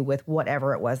anything to do with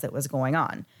whatever it was that was going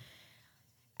on.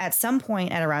 At some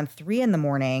point at around 3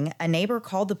 a.m, a neighbor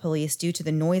called the police due to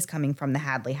the noise coming from the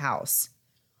Hadley house.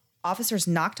 Officers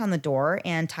knocked on the door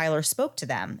and Tyler spoke to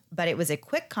them, but it was a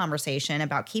quick conversation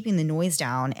about keeping the noise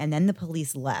down, and then the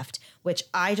police left, which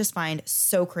I just find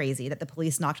so crazy that the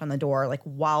police knocked on the door like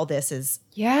while this is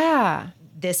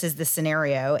the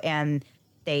scenario, and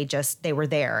they were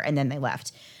there and then they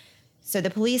left. So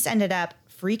the police ended up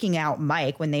freaking out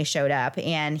Mike when they showed up,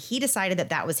 and he decided that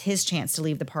that was his chance to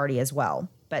leave the party as well.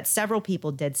 But several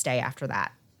people did stay after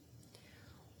that.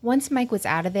 Once Mike was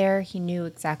out of there, he knew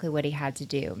exactly what he had to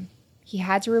do. He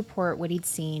had to report what he'd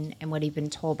seen and what he'd been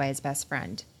told by his best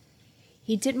friend.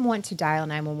 He didn't want to dial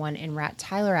 911 and rat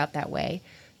Tyler out that way,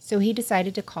 so he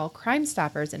decided to call Crime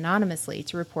Stoppers anonymously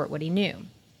to report what he knew.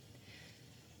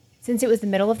 Since it was the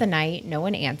middle of the night, no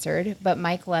one answered, but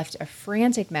Mike left a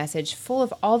frantic message full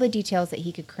of all the details that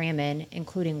he could cram in,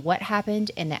 including what happened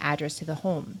and the address to the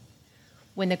home.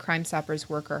 When the Crime Stoppers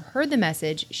worker heard the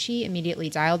message, she immediately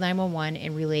dialed 911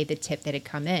 and relayed the tip that had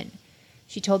come in.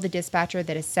 She told the dispatcher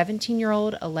that a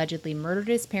 17-year-old allegedly murdered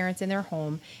his parents in their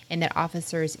home and that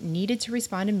officers needed to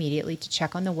respond immediately to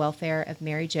check on the welfare of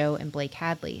Mary Jo and Blake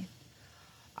Hadley.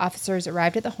 Officers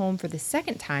arrived at the home for the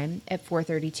second time at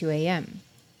 4:32 a.m.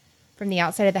 From the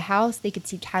outside of the house, they could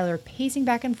see Tyler pacing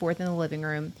back and forth in the living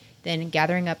room, then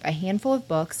gathering up a handful of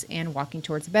books and walking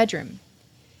towards the bedroom.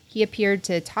 He appeared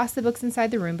to toss the books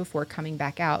inside the room before coming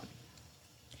back out.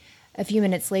 A few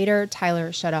minutes later,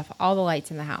 Tyler shut off all the lights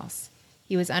in the house.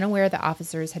 He was unaware that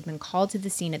officers had been called to the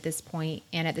scene at this point,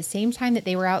 and at the same time that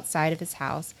they were outside of his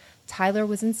house, Tyler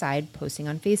was inside posting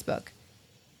on Facebook.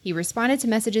 He responded to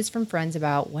messages from friends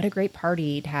about what a great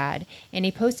party he'd had, and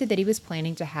he posted that he was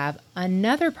planning to have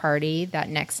another party that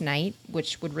next night,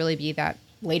 which would really be that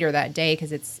later that day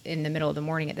because it's in the middle of the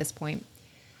morning at this point.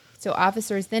 So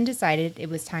officers then decided it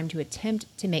was time to attempt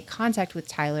to make contact with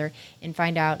Tyler and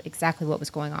find out exactly what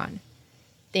was going on.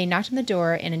 They knocked on the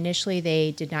door, and initially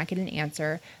they did not get an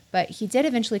answer, but he did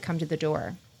eventually come to the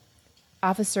door.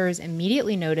 Officers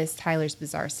immediately noticed Tyler's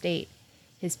bizarre state.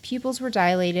 His pupils were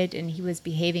dilated, and he was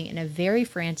behaving in a very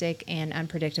frantic and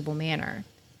unpredictable manner.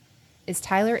 As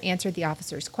Tyler answered the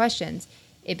officers' questions,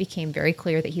 it became very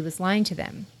clear that he was lying to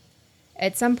them.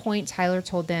 At some point, Tyler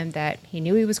told them that he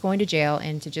knew he was going to jail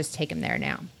and to just take him there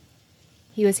now.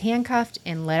 He was handcuffed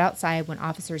and led outside when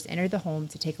officers entered the home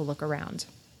to take a look around.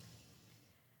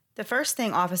 The first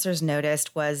thing officers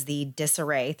noticed was the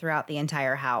disarray throughout the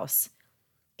entire house.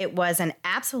 It was an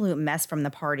absolute mess from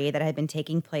the party that had been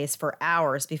taking place for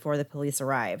hours before the police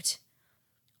arrived.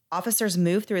 Officers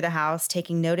moved through the house,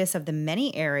 taking notice of the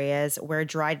many areas where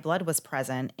dried blood was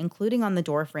present, including on the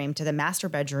doorframe to the master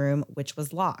bedroom, which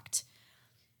was locked.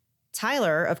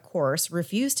 Tyler, of course,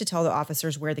 refused to tell the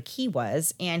officers where the key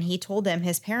was, and he told them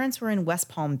his parents were in West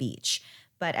Palm Beach.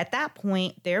 But at that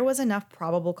point, there was enough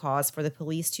probable cause for the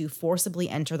police to forcibly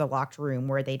enter the locked room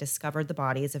where they discovered the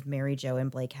bodies of Mary Jo and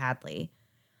Blake Hadley.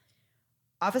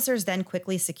 Officers then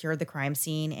quickly secured the crime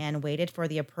scene and waited for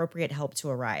the appropriate help to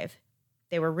arrive.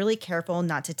 They were really careful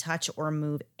not to touch or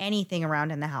move anything around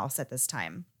in the house at this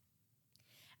time.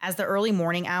 As the early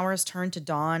morning hours turned to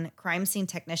dawn, crime scene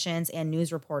technicians and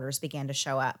news reporters began to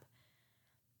show up.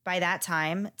 By that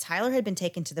time, Tyler had been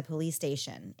taken to the police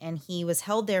station, and he was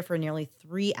held there for nearly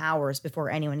 3 hours before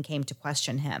anyone came to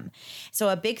question him. So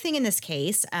a big thing in this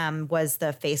case was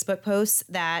the Facebook posts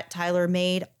that Tyler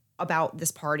made about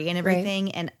this party and everything.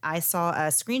 Right. And I saw a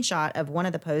screenshot of one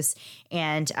of the posts,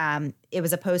 and it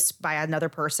was a post by another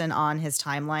person on his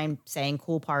timeline saying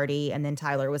cool party. And then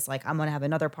Tyler was like, I'm going to have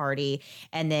another party.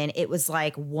 And then it was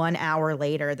like 1 hour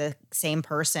later, the same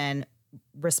person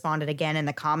responded again in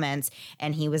the comments,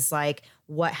 and he was like,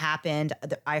 what happened?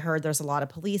 I heard there's a lot of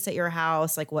police at your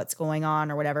house, like what's going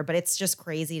on or whatever. But it's just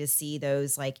crazy to see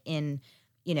those like in,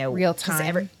 real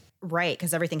time. Right,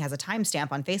 because everything has a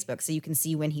timestamp on Facebook, so you can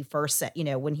see when he first said,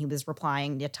 when he was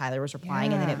replying, Tyler was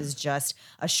replying, and then it was just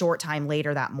a short time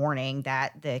later that morning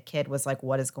that the kid was like,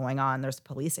 what is going on? There's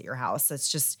police at your house. So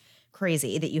it's just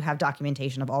crazy that you have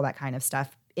documentation of all that kind of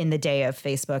stuff in the day of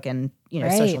Facebook and,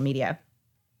 social media.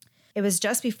 It was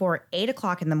just before 8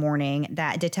 o'clock in the morning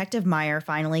that Detective Meyer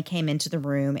finally came into the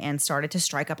room and started to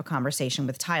strike up a conversation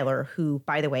with Tyler, who,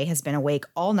 by the way, has been awake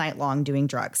all night long doing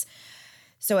drugs.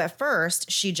 So at first,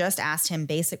 she just asked him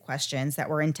basic questions that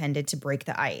were intended to break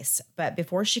the ice. But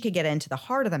before she could get into the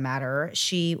heart of the matter,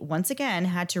 she once again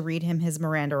had to read him his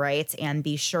Miranda rights and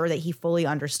be sure that he fully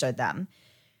understood them.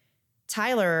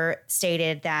 Tyler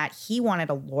stated that he wanted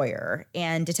a lawyer,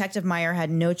 and Detective Meyer had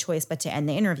no choice but to end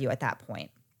the interview at that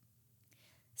point.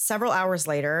 Several hours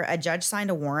later, a judge signed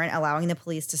a warrant allowing the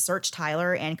police to search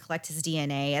Tyler and collect his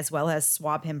DNA, as well as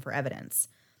swab him for evidence.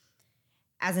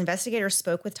 As investigators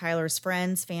spoke with Tyler's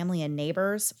friends, family, and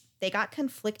neighbors, they got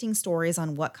conflicting stories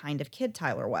on what kind of kid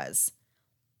Tyler was.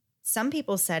 Some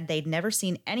people said they'd never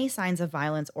seen any signs of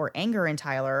violence or anger in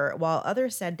Tyler, while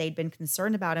others said they'd been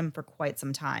concerned about him for quite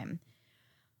some time.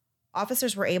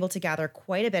 Officers were able to gather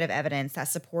quite a bit of evidence that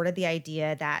supported the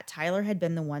idea that Tyler had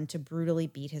been the one to brutally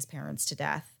beat his parents to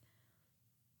death.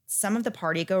 Some of the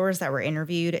partygoers that were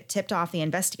interviewed tipped off the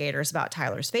investigators about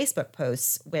Tyler's Facebook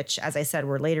posts, which, as I said,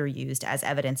 were later used as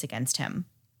evidence against him.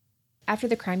 After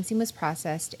the crime scene was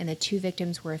processed and the 2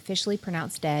 victims were officially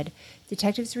pronounced dead,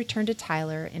 detectives returned to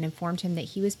Tyler and informed him that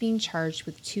he was being charged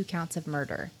with 2 counts of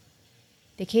murder.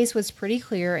 The case was pretty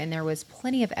clear, and there was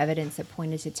plenty of evidence that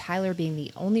pointed to Tyler being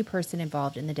the only person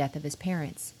involved in the death of his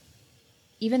parents.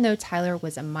 Even though Tyler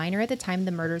was a minor at the time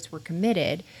the murders were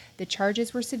committed, the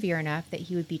charges were severe enough that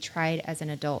he would be tried as an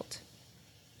adult.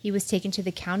 He was taken to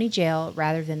the county jail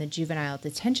rather than the juvenile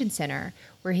detention center,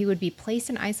 where he would be placed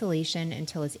in isolation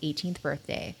until his 18th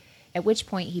birthday, at which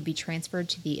point he'd be transferred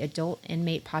to the adult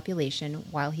inmate population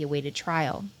while he awaited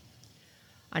trial.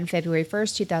 On February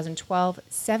 1st, 2012,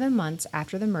 7 months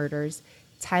after the murders,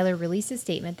 Tyler released a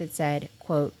statement that said,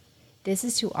 quote, "This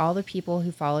is to all the people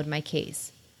who followed my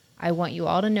case. I want you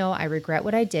all to know I regret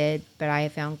what I did, but I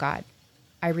have found God.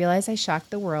 I realize I shocked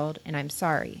the world, and I'm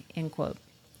sorry," end quote.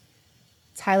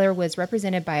 Tyler was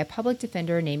represented by a public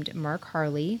defender named Mark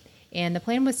Harley, and the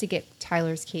plan was to get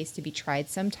Tyler's case to be tried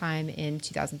sometime in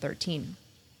 2013.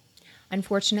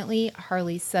 Unfortunately,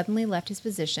 Harley suddenly left his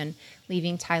position,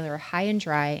 leaving Tyler high and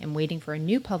dry and waiting for a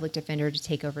new public defender to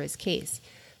take over his case,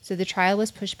 so the trial was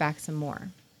pushed back some more.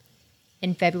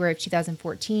 In February of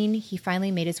 2014, he finally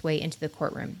made his way into the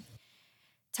courtroom.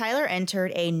 Tyler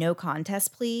entered a no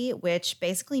contest plea, which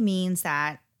basically means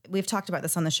that, we've talked about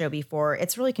this on the show before,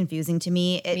 it's really confusing to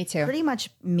me. Me too. Pretty much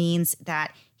means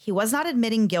that he was not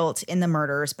admitting guilt in the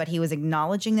murders, but he was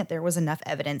acknowledging that there was enough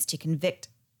evidence to convict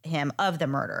him of the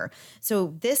murder.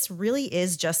 So this really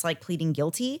is just like pleading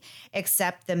guilty,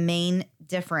 except the main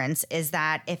difference is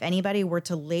that if anybody were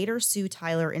to later sue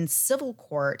Tyler in civil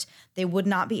court, they would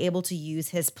not be able to use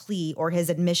his plea or his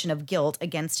admission of guilt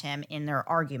against him in their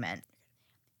argument.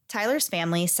 Tyler's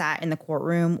family sat in the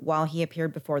courtroom while he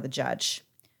appeared before the judge.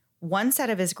 One set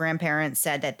of his grandparents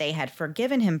said that they had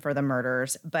forgiven him for the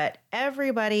murders, but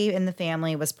everybody in the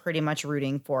family was pretty much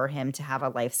rooting for him to have a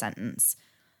life sentence.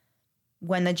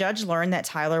 When the judge learned that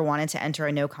Tyler wanted to enter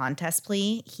a no contest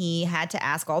plea, he had to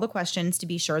ask all the questions to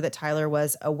be sure that Tyler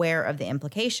was aware of the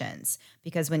implications.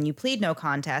 Because when you plead no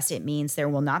contest, it means there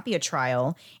will not be a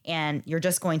trial and you're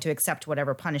just going to accept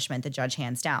whatever punishment the judge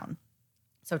hands down.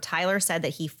 So Tyler said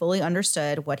that he fully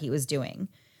understood what he was doing.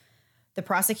 The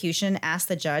prosecution asked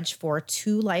the judge for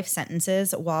 2 life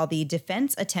sentences while the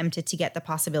defense attempted to get the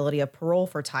possibility of parole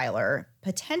for Tyler,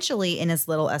 potentially in as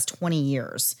little as 20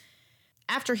 years.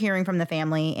 After hearing from the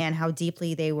family and how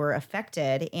deeply they were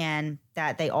affected and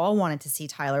that they all wanted to see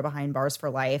Tyler behind bars for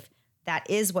life, that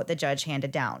is what the judge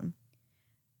handed down.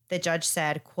 The judge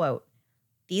said, quote,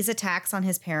 "These attacks on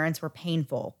his parents were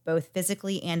painful, both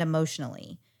physically and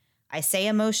emotionally. I say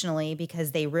emotionally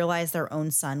because they realized their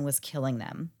own son was killing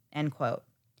them." End quote.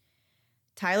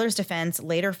 Tyler's defense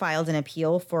later filed an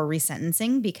appeal for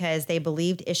resentencing because they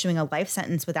believed issuing a life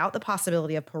sentence without the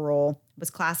possibility of parole was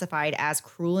classified as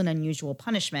cruel and unusual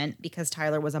punishment because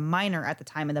Tyler was a minor at the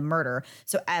time of the murder.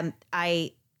 So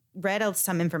I read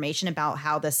some information about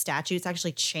how the statutes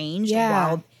actually changed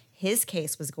while his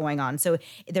case was going on. So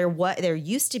there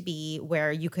used to be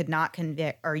where you could not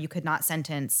convict or you could not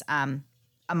sentence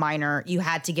a minor. You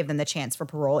had to give them the chance for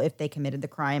parole if they committed the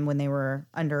crime when they were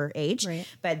underage. Right.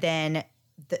 But then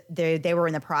they were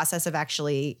in the process of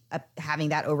actually having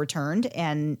that overturned,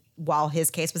 and while his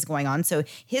case was going on. So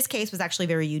his case was actually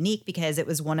very unique because it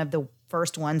was one of the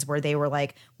first ones where they were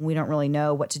like, we don't really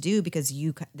know what to do because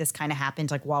this kind of happened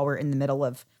like while we're in the middle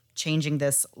of changing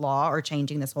this law or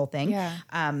changing this whole thing. Yeah.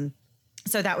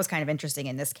 So that was kind of interesting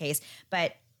in this case.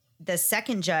 But the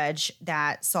second judge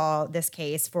that saw this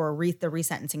case for the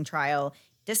resentencing trial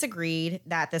disagreed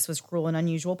that this was cruel and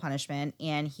unusual punishment,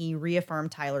 and he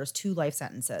reaffirmed Tyler's 2 life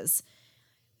sentences.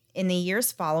 In the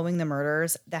years following the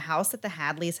murders, the house that the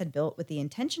Hadleys had built with the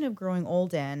intention of growing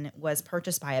old in was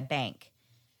purchased by a bank.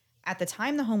 At the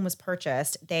time the home was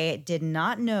purchased, they did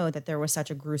not know that there was such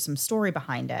a gruesome story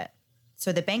behind it.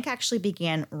 So the bank actually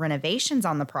began renovations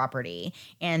on the property,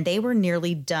 and they were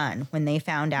nearly done when they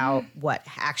found out what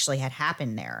actually had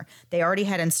happened there. They already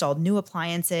had installed new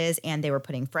appliances, and they were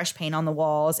putting fresh paint on the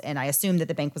walls, and I assumed that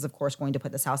the bank was, of course, going to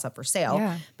put this house up for sale.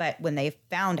 Yeah. But when they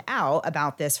found out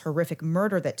about this horrific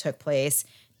murder that took place,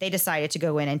 they decided to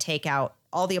go in and take out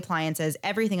all the appliances,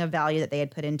 everything of value that they had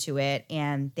put into it,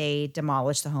 and they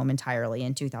demolished the home entirely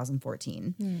in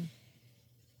 2014.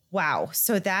 Wow.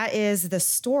 So that is the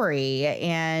story.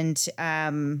 And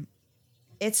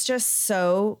it's just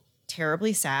so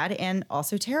terribly sad and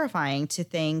also terrifying to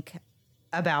think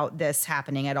about this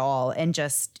happening at all. And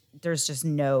there's just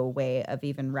no way of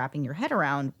even wrapping your head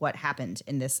around what happened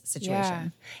in this situation. Yeah.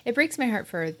 It breaks my heart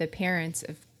for the parents,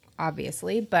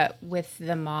 obviously, but with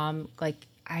the mom, like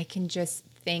I can just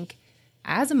think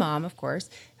as a mom, of course,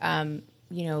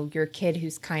 your kid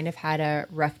who's kind of had a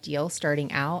rough deal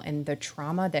starting out and the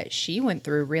trauma that she went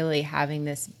through, really having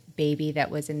this baby that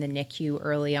was in the NICU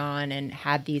early on and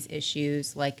had these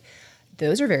issues, like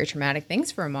those are very traumatic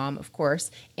things for a mom, of course.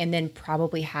 And then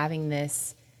probably having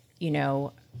this,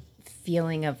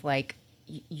 feeling of like,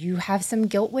 you have some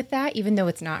guilt with that, even though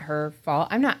it's not her fault.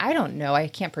 I don't know. I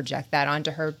can't project that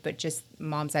onto her, but just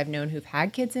moms I've known who've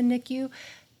had kids in NICU,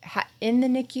 in the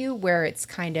NICU, where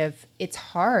it's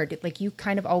hard. Like you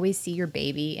kind of always see your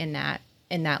baby in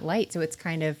that light. So it's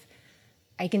kind of,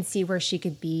 I can see where she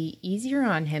could be easier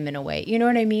on him in a way. You know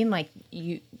what I mean? Like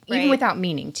even without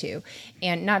meaning to,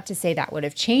 and not to say that would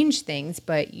have changed things,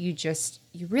 but you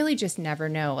really just never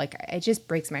know. Like it just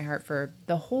breaks my heart for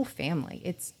the whole family.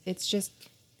 It's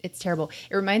terrible.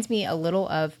 It reminds me a little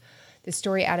of the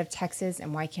story out of Texas,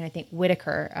 and why can't I think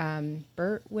Whitaker,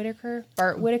 Bart Whitaker.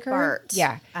 Bart.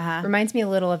 Yeah. Reminds me a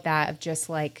little of that, of just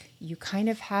like, you kind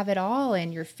of have it all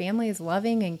and your family is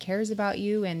loving and cares about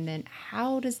you. And then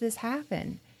how does this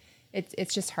happen?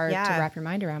 It's just hard to wrap your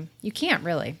mind around. You can't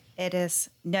really. It is.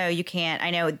 No, you can't.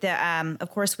 I know that, of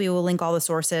course, we will link all the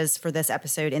sources for this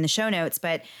episode in the show notes,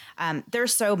 but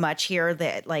there's so much here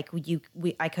that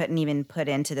I couldn't even put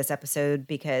into this episode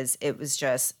because it was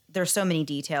just, there's so many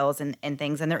details and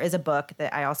things. And there is a book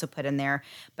that I also put in there,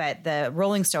 but the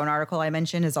Rolling Stone article I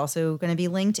mentioned is also going to be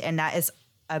linked. And that is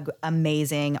an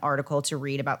amazing article to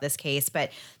read about this case.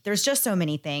 But there's just so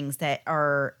many things that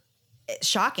are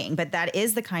shocking, but that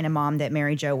is the kind of mom that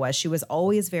Mary Jo was. She was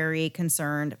always very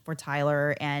concerned for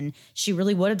Tyler, and she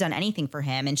really would have done anything for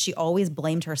him. And she always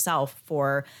blamed herself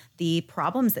for the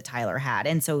problems that Tyler had.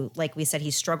 And so, like we said,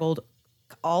 he struggled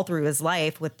all through his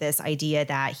life with this idea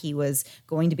that he was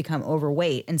going to become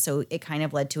overweight. And so it kind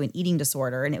of led to an eating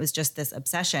disorder, and it was just this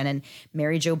obsession. And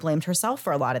Mary Jo blamed herself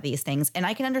for a lot of these things. And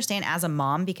I can understand as a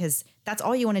mom, because that's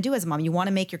all you want to do as a mom. You want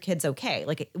to make your kids okay,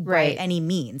 like by any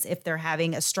means. If they're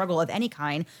having a struggle of any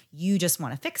kind, you just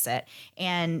want to fix it.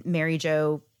 And Mary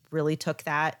Jo really took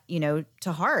that,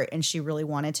 to heart. And she really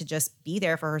wanted to just be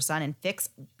there for her son and fix,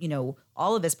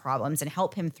 all of his problems and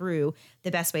help him through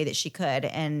the best way that she could.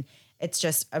 And it's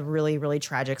just a really, really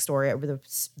tragic story with a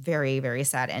very, very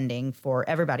sad ending for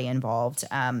everybody involved.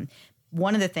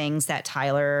 one of the things that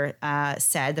Tyler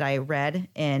said that I read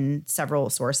in several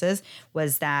sources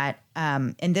was that,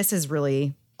 and this is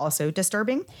really also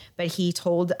disturbing, but he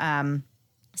told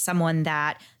someone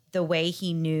that the way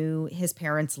he knew his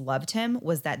parents loved him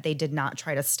was that they did not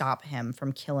try to stop him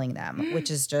from killing them,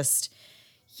 which is just,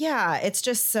 yeah, it's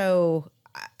just so,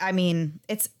 I mean,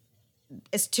 it's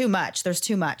too much. There's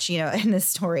too much, in this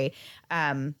story.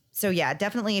 So yeah,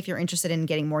 definitely if you're interested in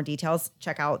getting more details,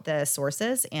 check out the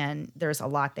sources, and there's a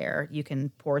lot there you can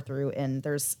pour through, and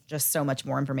there's just so much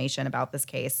more information about this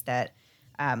case that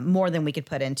more than we could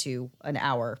put into an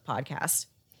hour podcast.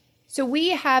 So we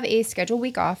have a scheduled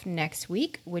week off next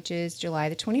week, which is July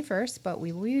the 21st, but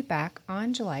we will be back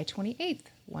on July 28th,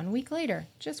 1 week later,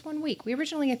 just 1 week. We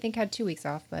originally, I think, had 2 weeks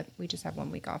off, but we just have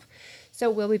 1 week off. So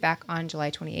we'll be back on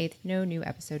July 28th. No new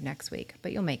episode next week,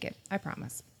 but you'll make it. I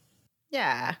promise.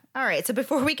 Yeah. All right. So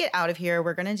before we get out of here,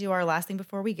 we're going to do our last thing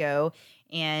before we go.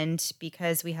 And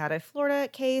because we had a Florida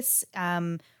case,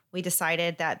 we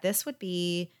decided that this would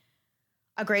be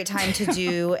a great time to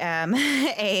do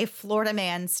a Florida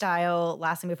Man style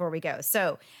last thing before we go.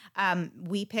 So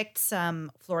we picked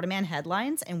some Florida Man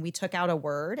headlines, and we took out a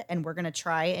word, and we're going to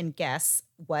try and guess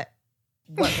what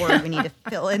word we need to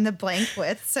fill in the blank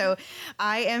with. So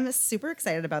I am super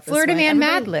excited about this. Florida one. Man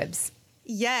Mad Libs.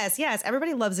 Yes.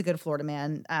 Everybody loves a good Florida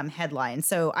Man headline.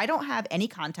 So I don't have any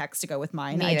context to go with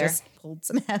mine. Me I either. just pulled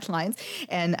some headlines,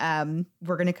 and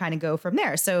we're going to kind of go from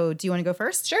there. So do you want to go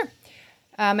first? Sure.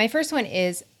 My first one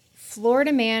is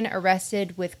Florida man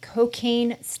arrested with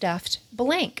cocaine stuffed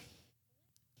blank.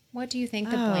 What do you think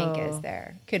the blank is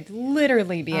there? Could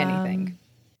literally be anything.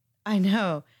 I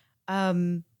know.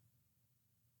 I'm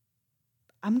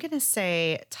going to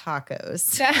say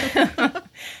tacos.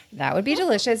 That would be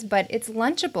delicious, but it's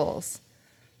Lunchables.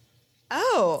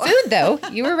 Oh. Food, though.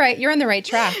 You were right. You're on the right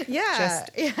track. Yeah.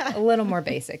 Just a little more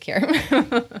basic here.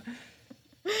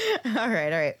 All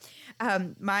right.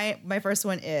 My first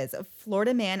one is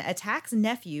Florida man attacks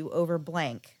nephew over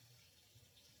blank.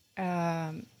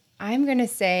 I'm going to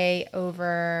say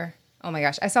over, oh my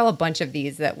gosh, I saw a bunch of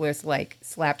these that was like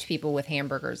slapped people with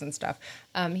hamburgers and stuff.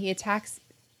 He attacks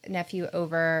nephew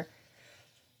over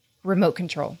remote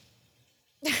control.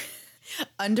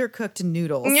 Undercooked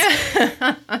noodles.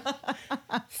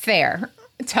 Fair.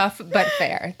 Tough, but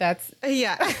fair. That's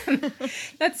Yeah.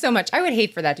 that's so much. I would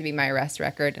hate for that to be my arrest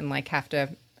record and like have to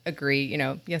agree,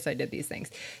 yes, I did these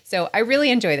things. So I really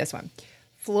enjoy this one.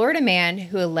 Florida man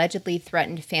who allegedly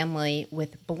threatened family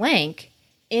with blank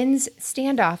ends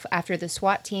standoff after the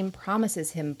SWAT team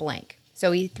promises him blank.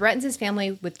 So he threatens his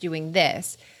family with doing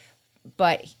this,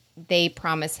 but they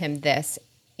promise him this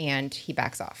and he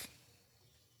backs off.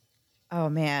 Oh,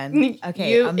 man.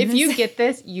 Okay. If you get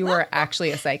this, you are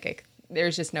actually a psychic.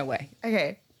 There's just no way.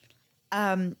 Okay.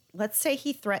 Let's say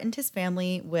he threatened his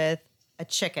family with a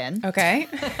chicken. Okay.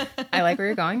 I like where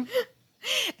you're going.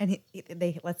 And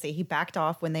let's say he backed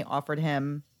off when they offered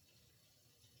him.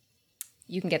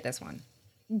 You can get this one.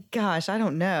 Gosh, I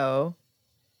don't know.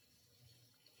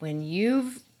 When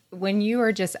you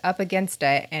are just up against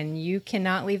it and you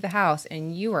cannot leave the house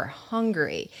and you are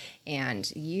hungry and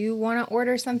you want to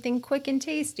order something quick and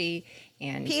tasty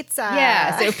and Pizza.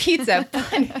 Yeah, so pizza.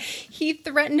 But he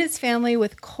threatened his family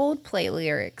with Coldplay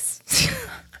lyrics.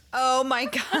 Oh my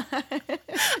God. I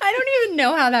don't even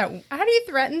know how do you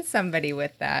threaten somebody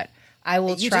with that? I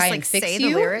will You try just, and fix say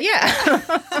you. the lyrics?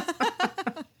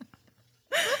 Yeah.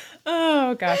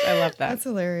 Oh gosh, I love that. That's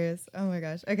hilarious. Oh my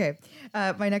gosh. Okay.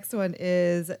 My next one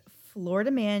is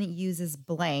Florida man uses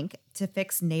blank to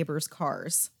fix neighbors'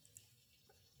 cars.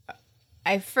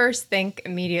 I first think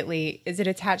immediately, is it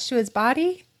attached to his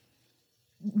body?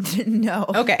 No.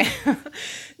 Okay.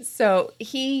 So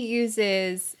he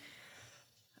uses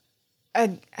a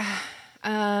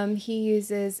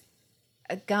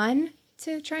gun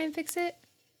to try and fix it.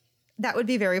 That would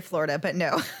be very Florida, but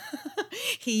no.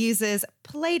 He uses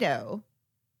Play-Doh.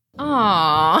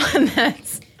 Aw,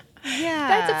 that's a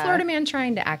Yeah. Florida man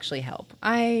trying to actually help.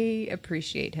 I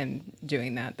appreciate him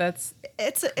doing that. It's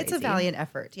a crazy. valiant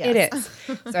effort. Yes. It is.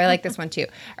 So I like this one too.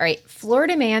 All right.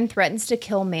 Florida man threatens to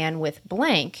kill man with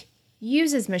blank,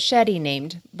 uses machete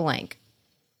named blank.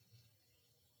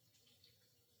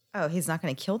 Oh, he's not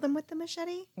going to kill them with the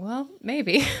machete? Well,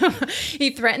 maybe. He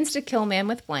threatens to kill man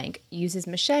with blank, uses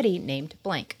machete named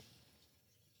blank.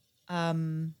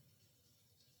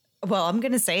 Well, I'm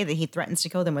going to say that he threatens to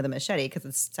kill them with a machete because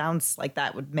it sounds like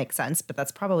that would make sense, but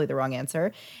that's probably the wrong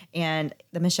answer. And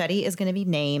the machete is going to be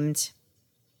named.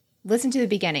 Listen to the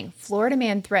beginning. Florida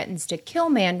man threatens to kill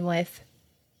man with.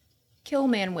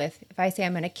 If I say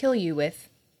I'm going to kill you with.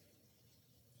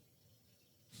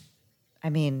 I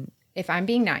mean, if I'm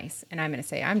being nice and I'm going to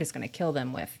say, I'm just going to kill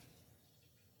them with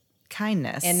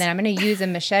kindness. And then I'm going to use a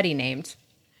machete named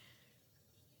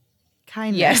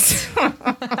kindness. Yes.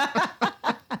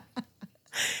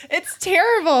 It's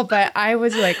terrible, but I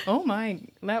was like, oh my,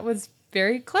 that was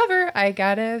very clever. I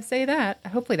got to say that.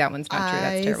 Hopefully that one's not true.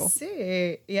 That's terrible. I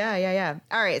see. Yeah.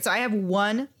 All right. So I have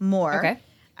one more. Okay.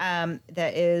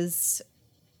 That is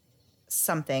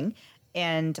something.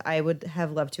 And I would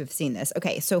have loved to have seen this.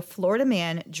 Okay. So Florida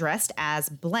man dressed as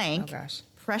blank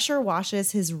pressure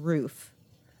washes his roof.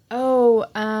 Oh,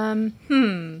 I'm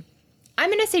going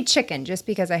to say chicken just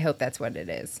because I hope that's what it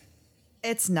is.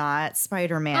 It's not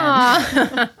Spider-Man.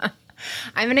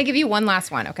 I'm going to give you one last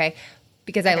one, okay?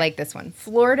 Because I like this one.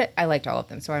 I liked all of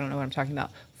them, so I don't know what I'm talking about.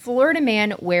 Florida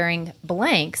man wearing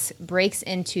blanks breaks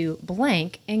into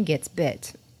blank and gets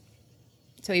bit.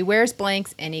 So he wears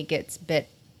blanks and he gets bit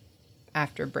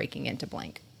after breaking into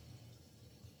blank.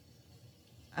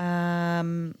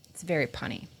 It's very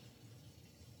punny.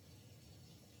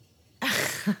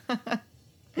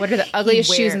 What are the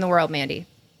ugliest shoes in the world, Mandy?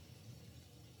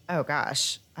 Oh,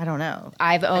 gosh. I don't know.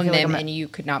 I've owned them, and you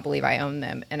could not believe I owned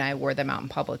them, and I wore them out in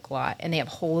public a lot, and they have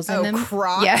holes in them.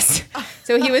 Crocs? Yes.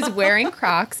 So he was wearing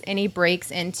Crocs, and he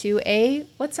breaks into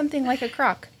what's something like a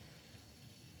Croc?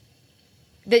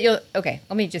 Okay,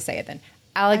 let me just say it then.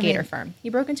 Alligator farm. He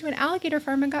broke into an alligator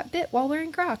farm and got bit while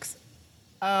wearing Crocs.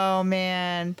 Oh,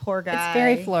 man. Poor guy. It's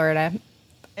very Florida.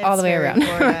 All the way around.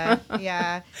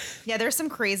 Yeah. There's some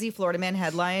crazy Florida man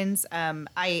headlines.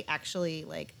 I actually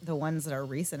like the ones that are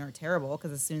recent are terrible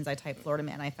because as soon as I type Florida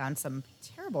man, I found some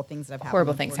terrible things that have happened.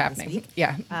 Horrible things happening.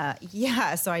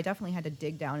 Yeah. So I definitely had to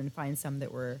dig down and find some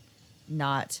that were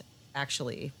not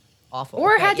actually awful.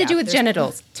 Or had to do with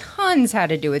genitals. Tons had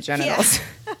to do with genitals.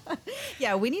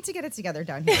 Yeah, we need to get it together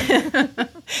down here.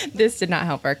 This did not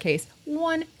help our case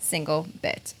one single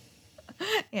bit.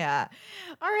 Yeah.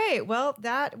 All right. Well,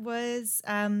 that was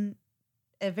a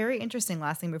very interesting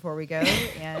last thing before we go.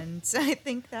 And I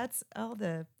think that's all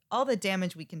the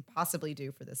damage we can possibly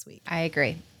do for this week. I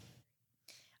agree.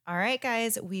 All right,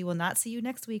 guys. We will not see you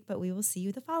next week, but we will see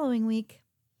you the following week.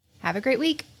 Have a great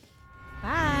week.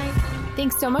 Bye.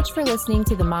 Thanks so much for listening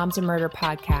to the Moms and Murder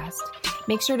podcast.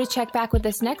 Make sure to check back with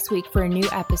us next week for a new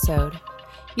episode.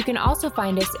 You can also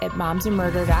find us at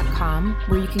momsandmurder.com,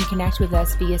 where you can connect with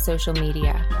us via social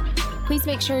media. Please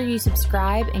make sure you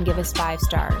subscribe and give us 5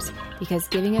 stars, because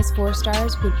giving us 4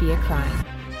 stars would be a crime.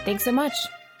 Thanks so much.